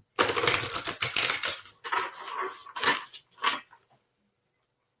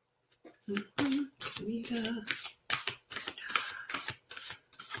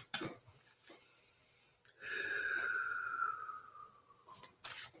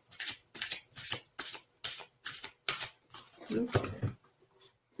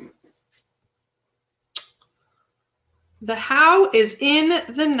 The how is in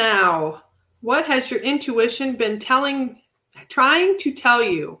the now. What has your intuition been trying to tell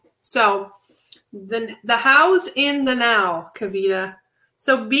you? So the how's in the now, Kavita.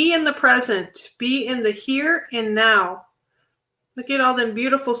 So be in the present. Be in the here and now. Look at all them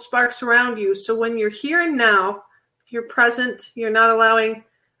beautiful sparks around you. So when you're here and now, you're present. You're not allowing,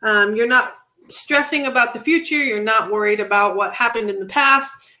 you're not stressing about the future. You're not worried about what happened in the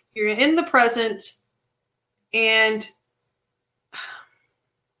past. You're in the present and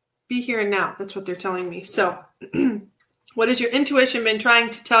be here and now. That's what they're telling me. So what has your intuition been trying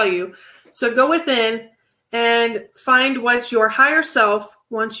to tell you? So go within and find what your higher self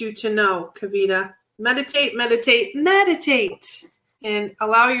wants you to know, Kavita. Meditate, meditate, meditate. And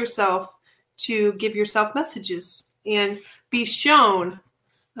allow yourself to give yourself messages and be shown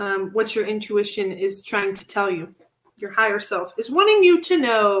what your intuition is trying to tell you. Your higher self is wanting you to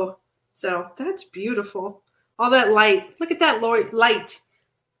know. So that's beautiful. All that light. Look at that light.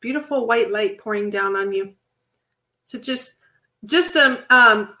 Beautiful white light pouring down on you. So just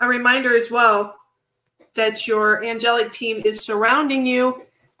a reminder as well that your angelic team is surrounding you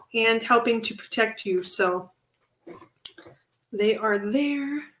and helping to protect you. So they are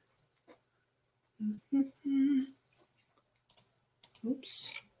there. Oops.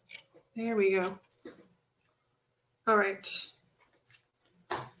 There we go. All right.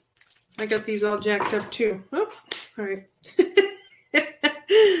 I got these all jacked up too. Oh, all right.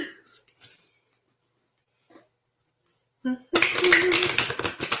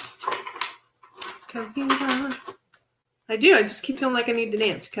 Kavita. I do. I just keep feeling like I need to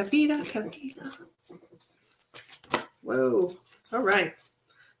dance. Kavita, Kavita. Whoa. All right.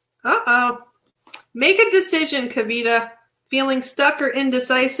 Uh-oh. Make a decision, Kavita. Feeling stuck or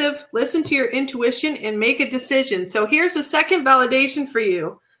indecisive? Listen to your intuition and make a decision. So here's the second validation for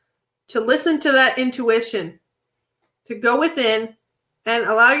you. To listen to that intuition. To go within and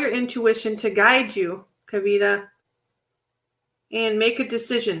allow your intuition to guide you, Kavita. And make a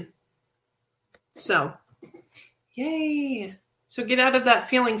decision. So, yay. So get out of that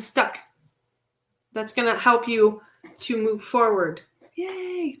feeling stuck. That's going to help you to move forward.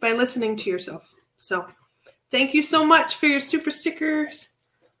 Yay. By listening to yourself. So, thank you so much for your super stickers.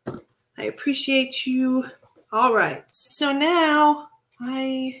 I appreciate you. All right. So now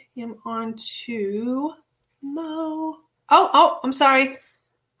I am on to Mo. Oh, I'm sorry.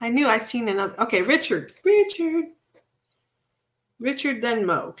 I knew I seen another. Okay, Richard, then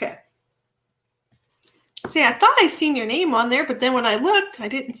Mo. Okay. See, I thought I seen your name on there, but then when I looked, I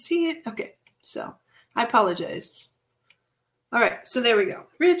didn't see it. Okay, so I apologize. All right, so there we go.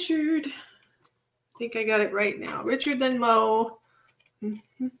 Richard. I think I got it right now. Richard, then Mo.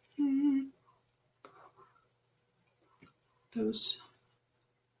 Those.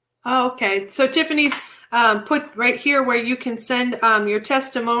 Oh, okay. So Tiffany's put right here where you can send your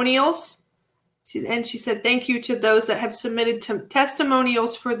testimonials. And she said, thank you to those that have submitted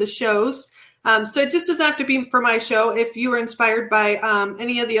testimonials for the shows. So it just doesn't have to be for my show. If you were inspired by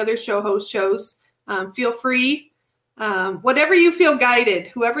any of the other show host shows, feel free. Whatever you feel guided,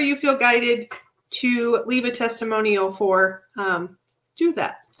 whoever you feel guided to leave a testimonial for, do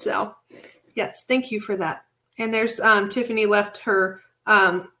that. So, yes, thank you for that. And there's Tiffany left her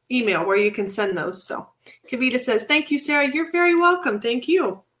email where you can send those. So, Kavita says, thank you, Sarah. You're very welcome. Thank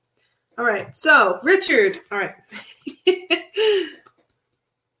you. All right. So, Richard. All right.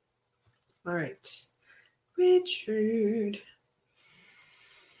 All right. Richard.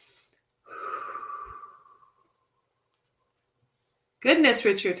 Goodness,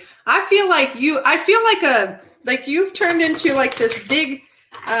 Richard. I feel like you've turned into like this big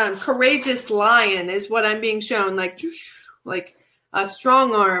courageous lion is what I'm being shown, like a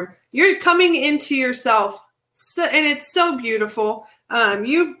strong arm. You're coming into yourself, and it's so beautiful.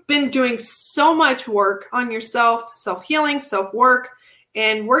 You've been doing so much work on yourself, self-healing, self-work,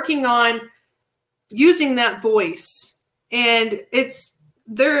 and working on using that voice. And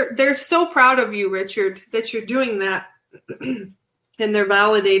they're so proud of you, Richard, that you're doing that. And they're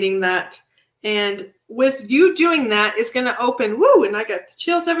validating that. And with you doing that, it's going to open, and I got the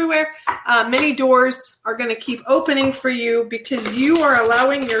chills everywhere. Many doors are going to keep opening for you because you are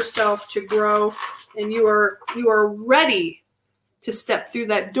allowing yourself to grow, and you are ready to step through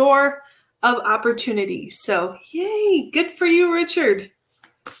that door of opportunity. So, yay, good for you, Richard.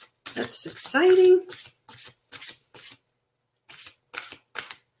 That's exciting.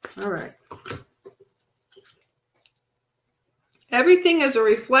 All right. Everything is a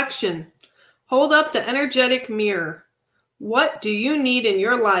reflection. Hold up the energetic mirror. What do you need in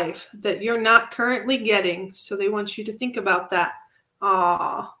your life that you're not currently getting? So they want you to think about that.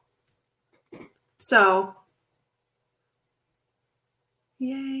 So,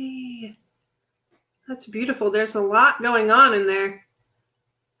 yay. That's beautiful. There's a lot going on in there.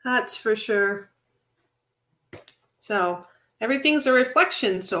 That's for sure. So, everything's a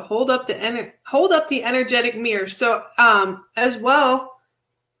reflection. So hold up the energetic mirror. So as well,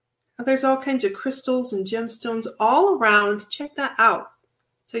 there's all kinds of crystals and gemstones all around. Check that out.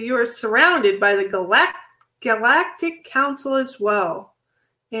 So you are surrounded by the Galactic Council as well.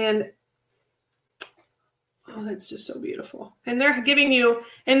 And that's just so beautiful. And they're giving you,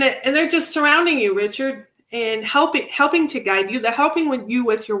 and they're just surrounding you, Richard, and helping to guide you. They're helping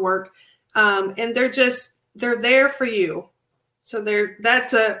with your work. And they're there for you. So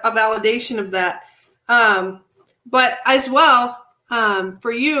that's a validation of that. But as well,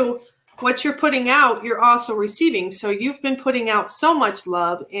 for you, what you're putting out, you're also receiving. So you've been putting out so much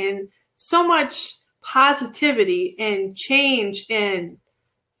love and so much positivity and change, and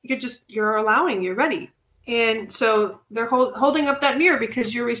you're allowing, you're ready. And so they're holding up that mirror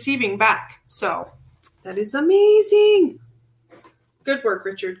because you're receiving back. So that is amazing. Good work,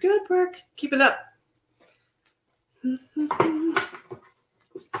 Richard. Good work. Keep it up.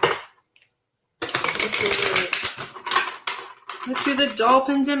 What do the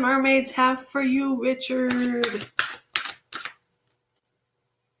dolphins and mermaids have for you, Richard?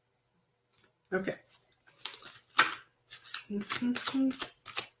 Okay.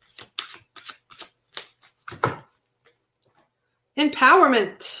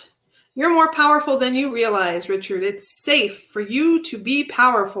 Empowerment. You're more powerful than you realize, Richard. It's safe for you to be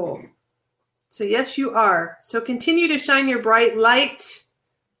powerful. So yes, you are. So continue to shine your bright light,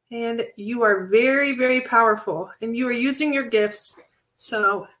 and you are very, very powerful, and you are using your gifts.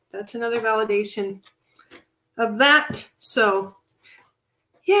 So that's another validation of that. So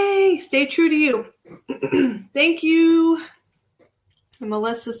yay, stay true to you. Thank you. And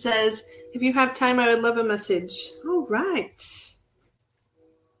Melissa says, if you have time, I would love a message. All right.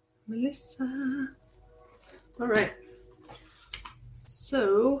 Melissa. All right.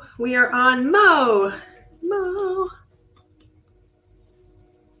 So we are on Mo. Mo.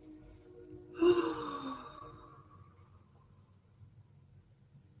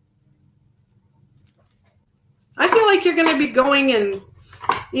 I feel like you're going to be going in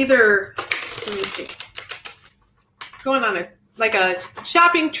either, let me see, going on a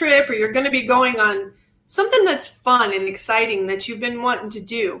shopping trip, or you're going to be going on something that's fun and exciting that you've been wanting to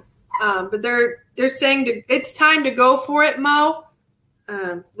do. But they're saying it's time to go for it, Mo.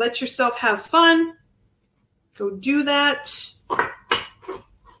 Let yourself have fun. Go do that.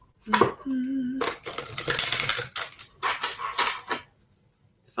 Mm-hmm.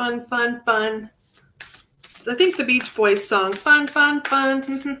 Fun, fun, fun. So I think the Beach Boys song, fun, fun,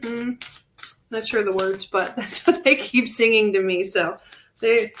 fun. Not sure the words, but that's what they keep singing to me. So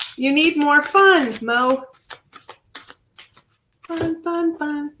you need more fun, Mo. Fun, fun,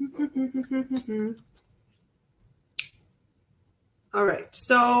 fun. All right,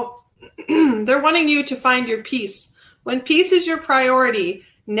 so they're wanting you to find your peace. When peace is your priority,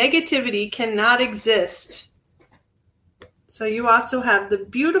 negativity cannot exist. So you also have the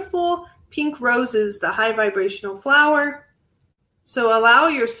beautiful pink roses, the high vibrational flower. So allow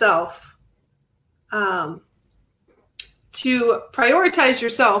yourself to prioritize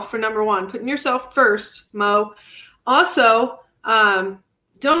yourself for number one, putting yourself first, Mo. Also, don't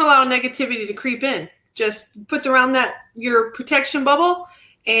allow negativity to creep in. Just put around your protection bubble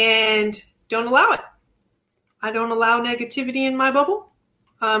and don't allow it. I don't allow negativity in my bubble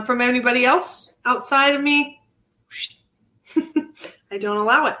from anybody else outside of me. I don't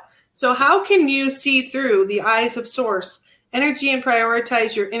allow it. So how can you see through the eyes of source energy and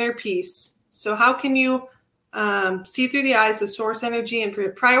prioritize your inner peace? So how can you see through the eyes of source energy and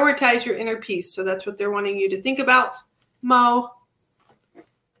prioritize your inner peace? So that's what they're wanting you to think about, Mo.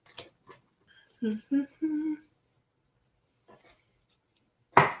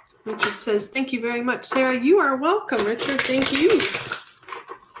 Richard says, thank you very much, Sarah. You are welcome, Richard. Thank you.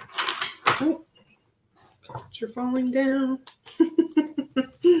 Oh, you're falling down.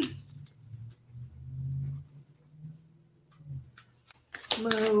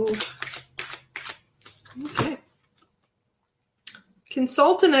 Mo. Okay.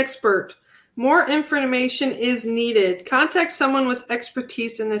 Consult an expert. More information is needed. Contact someone with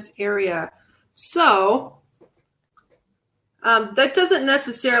expertise in this area. So that doesn't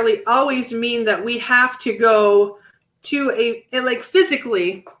necessarily always mean that we have to go to like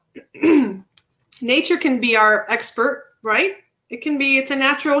physically. Nature can be our expert, right? It's a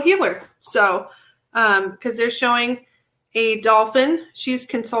natural healer. So because they're showing a dolphin, she's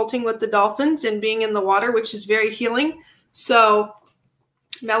consulting with the dolphins and being in the water, which is very healing. So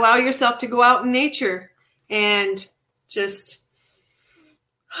allow yourself to go out in nature and just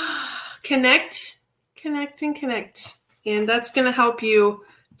connect. And that's going to help you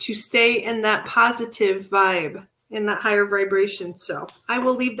to stay in that positive vibe, in that higher vibration. So I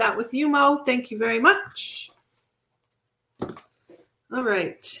will leave that with you, Mo. Thank you very much. All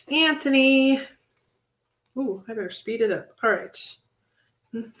right, Anthony. Ooh, I better speed it up. All right.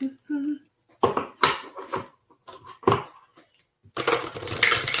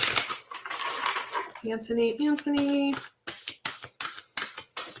 Anthony.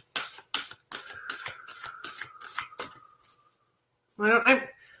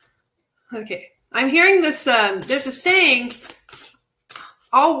 Okay. I'm hearing this. There's a saying.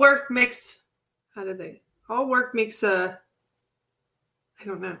 All work makes. All work makes a. I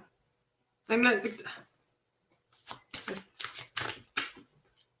don't know. I'm not.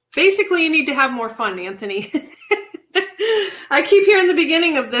 Basically, you need to have more fun, Anthony. I keep hearing the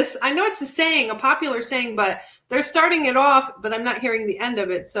beginning of this. I know it's a saying, a popular saying, but they're starting it off, but I'm not hearing the end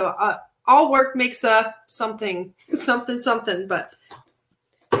of it. So all work makes a something. But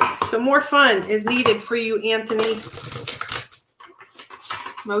so more fun is needed for you, Anthony.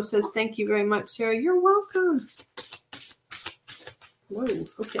 Mo says, thank you very much, Sarah. You're welcome. Whoa,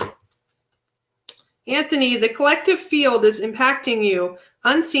 okay. Anthony, the collective field is impacting you.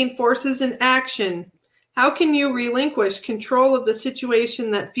 Unseen forces in action. How can you relinquish control of the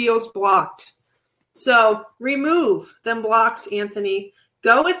situation that feels blocked? So remove them blocks, Anthony.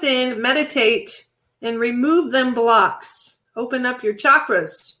 Go within, meditate, and remove them blocks. Open up your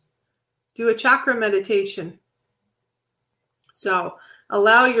chakras. Do a chakra meditation. So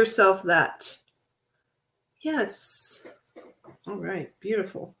allow yourself that. Yes. All right.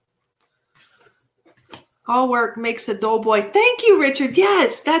 Beautiful. All work makes a dull boy. Thank you, Richard.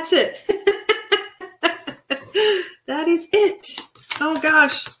 Yes, that's it. That is it. Oh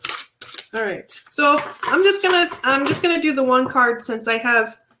gosh. All right. So I'm just gonna do the one card since I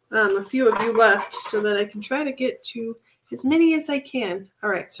have a few of you left, so that I can try to get to as many as I can. All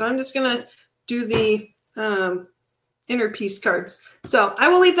right. So I'm just gonna do the inner peace cards. So I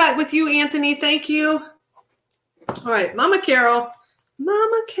will leave that with you, Anthony. Thank you. All right, Mama Carol.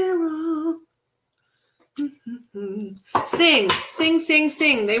 Sing.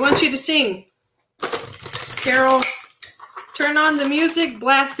 They want you to sing. Carol, turn on the music,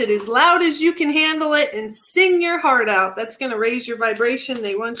 blast it as loud as you can handle it, and sing your heart out. That's going to raise your vibration.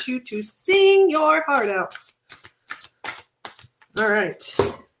 They want you to sing your heart out. All right.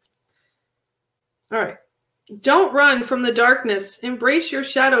 Don't run from the darkness. Embrace your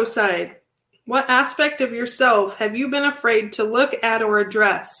shadow side. What aspect of yourself have you been afraid to look at or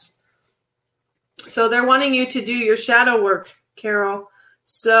address? So they're wanting you to do your shadow work, Carol.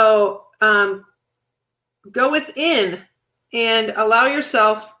 So go within and allow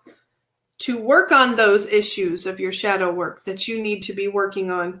yourself to work on those issues of your shadow work that you need to be working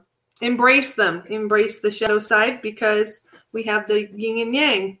on. Embrace them. Embrace the shadow side, because we have the yin and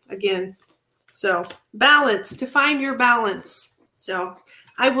yang again. So balance, to find your balance. So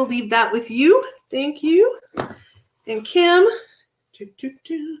I will leave that with you. Thank you. And Kim.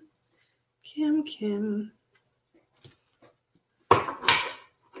 Kim.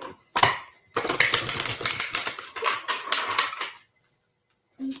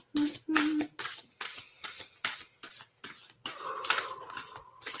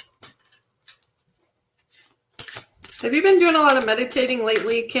 Have you been doing a lot of meditating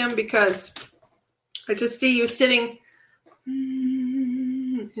lately, Kim? Because I just see you sitting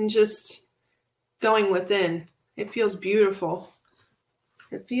and just going within. It feels beautiful.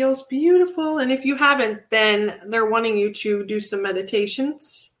 It feels beautiful. And if you haven't been, they're wanting you to do some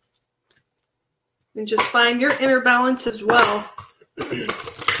meditations and just find your inner balance as well.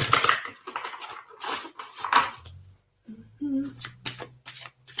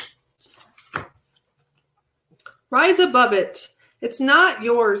 Rise above it. It's not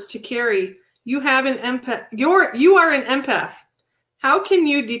yours to carry. You have an empath. You are an empath. How can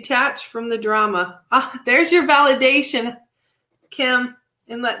you detach from the drama? There's your validation, Kim.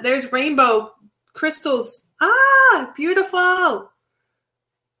 And there's rainbow crystals. Beautiful.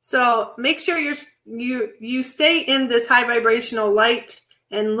 So make sure you stay in this high vibrational light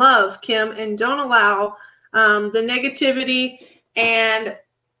and love, Kim, and don't allow the negativity and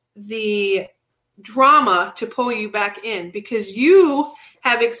the drama to pull you back in, because you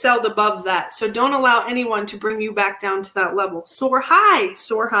have excelled above that. So don't allow anyone to bring you back down to that level. Soar high,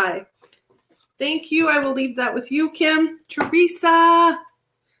 soar high. Thank you. I will leave that with you, Kim. Teresa.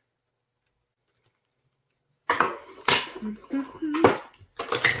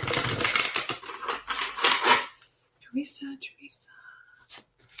 Teresa.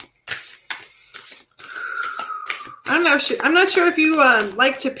 I'm not sure if you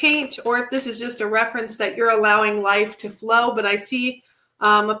like to paint or if this is just a reference that you're allowing life to flow, but I see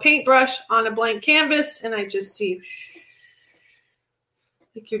a paintbrush on a blank canvas, and I just see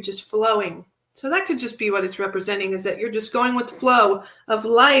like you're just flowing. So that could just be what it's representing, is that you're just going with the flow of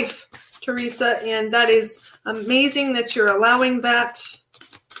life, Teresa, and that is amazing that you're allowing that.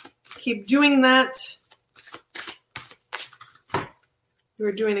 Keep doing that.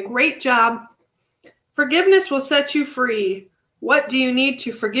 You're doing a great job. Forgiveness will set you free. What do you need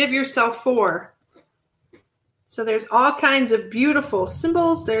to forgive yourself for? So there's all kinds of beautiful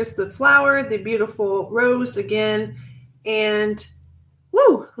symbols. There's the flower, the beautiful rose again, and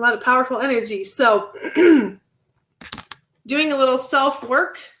a lot of powerful energy. So doing a little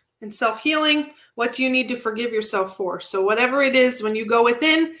self-work and self-healing. What do you need to forgive yourself for? So whatever it is, when you go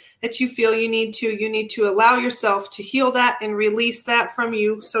within that you feel you need to allow yourself to heal that and release that from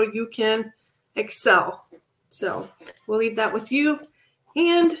you so you can excel. So we'll leave that with you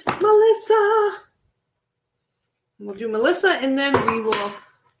and Melissa. We'll do Melissa, and then we will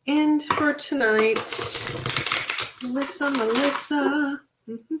end for tonight. Melissa.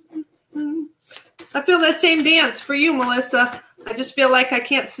 I feel that same dance for you, Melissa. I just feel like I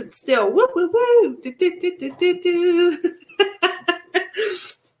can't sit still. Woo, woo, woo. Do, do, do, do, do, do.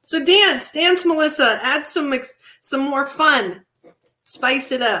 So dance, Melissa. Add some more fun.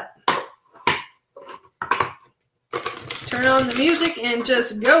 Spice it up. Turn on the music and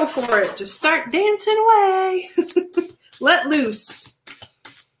just go for it. Just start dancing away. Let loose.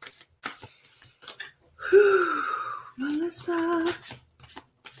 Whew. Melissa.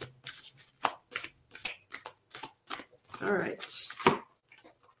 All right.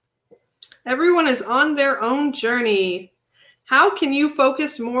 Everyone is on their own journey. How can you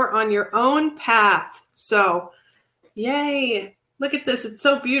focus more on your own path? So, yay. Look at this. It's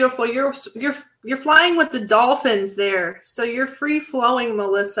so beautiful. You're flying with the dolphins there. So you're free flowing,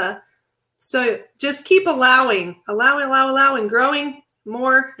 Melissa. So just keep allowing, growing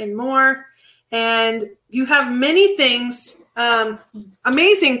more and more. And you have many things,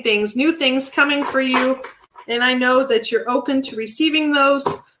 amazing things, new things coming for you. And I know that you're open to receiving those.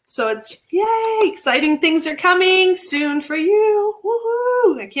 So it's, yay, exciting things are coming soon for you.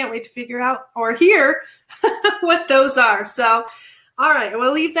 Woohoo! I can't wait to figure out or hear what those are. So, all right,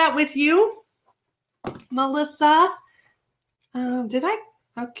 we'll leave that with you, Melissa.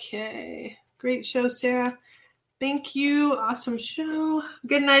 Okay. Great show, Sarah. Thank you. Awesome show.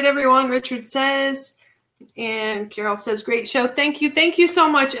 Good night, everyone, Richard says. And Carol says, great show. Thank you. Thank you so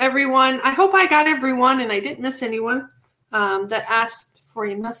much, everyone. I hope I got everyone and I didn't miss anyone that asked for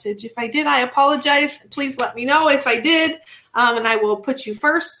a message. If I did, I apologize. Please let me know if I did, and I will put you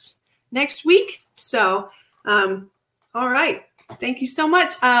first next week. So, all right. Thank you so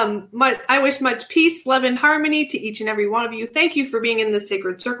much. I wish much peace, love, and harmony to each and every one of you. Thank you for being in the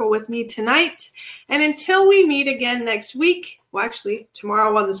Sacred Circle with me tonight. And until we meet again next week, well, actually,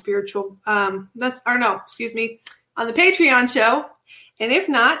 tomorrow on the spiritual, on the Patreon show. And if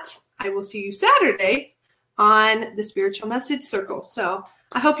not, I will see you Saturday on the Spiritual Message Circle. So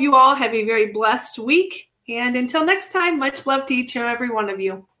I hope you all have a very blessed week. And until next time, much love to each and every one of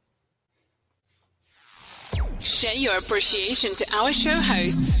you. Share your appreciation to our show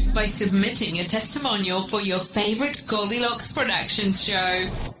hosts by submitting a testimonial for your favorite Goldilocks Productions show.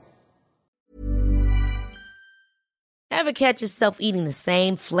 Ever catch yourself eating the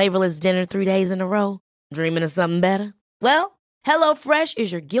same flavorless dinner 3 days in a row? Dreaming of something better? Well, HelloFresh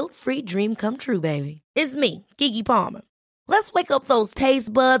is your guilt-free dream come true, baby. It's me, Keke Palmer. Let's wake up those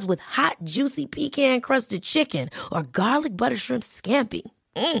taste buds with hot, juicy pecan-crusted chicken or garlic butter shrimp scampi.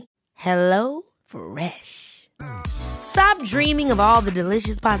 HelloFresh. Stop dreaming of all the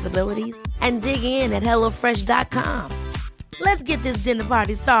delicious possibilities and dig in at HelloFresh.com. Let's get this dinner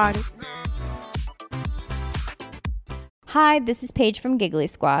party started. Hi, this is Paige from Giggly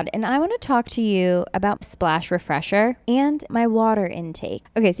Squad, and I want to talk to you about Splash Refresher and my water intake.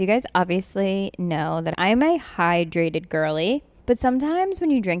 Okay, so you guys obviously know that I'm a hydrated girly, but sometimes when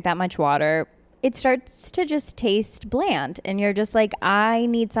you drink that much water, it starts to just taste bland, and you're just like, I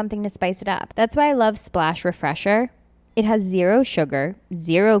need something to spice it up. That's why I love Splash Refresher. It has 0 sugar,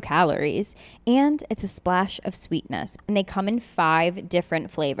 0 calories, and it's a splash of sweetness. And they come in 5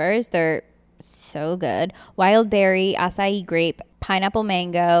 different flavors. They're so good. Wild berry, acai grape, pineapple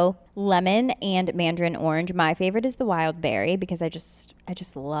mango, lemon, and mandarin orange. My favorite is the wild berry because I just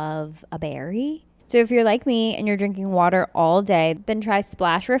love a berry. So if you're like me and you're drinking water all day, then try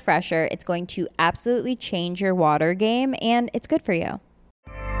Splash Refresher. It's going to absolutely change your water game, and it's good for you.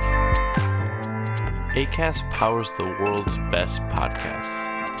 Acast powers the world's best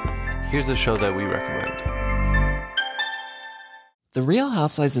podcasts. Here's a show that we recommend. The Real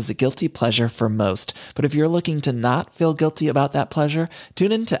Housewives is a guilty pleasure for most, but if you're looking to not feel guilty about that pleasure,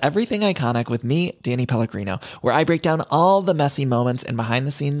 tune in to Everything Iconic with me, Danny Pellegrino, where I break down all the messy moments and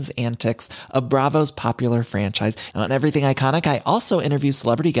behind-the-scenes antics of Bravo's popular franchise. And on Everything Iconic, I also interview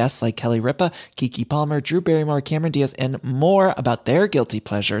celebrity guests like Kelly Ripa, Keke Palmer, Drew Barrymore, Cameron Diaz, and more about their guilty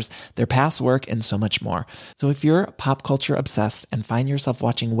pleasures, their past work, and so much more. So if you're pop culture obsessed and find yourself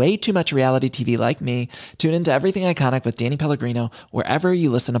watching way too much reality TV like me, tune in to Everything Iconic with Danny Pellegrino, wherever you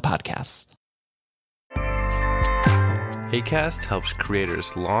listen to podcasts. Acast helps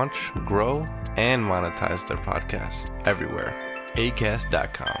creators launch, grow, and monetize their podcasts everywhere.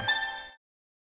 Acast.com.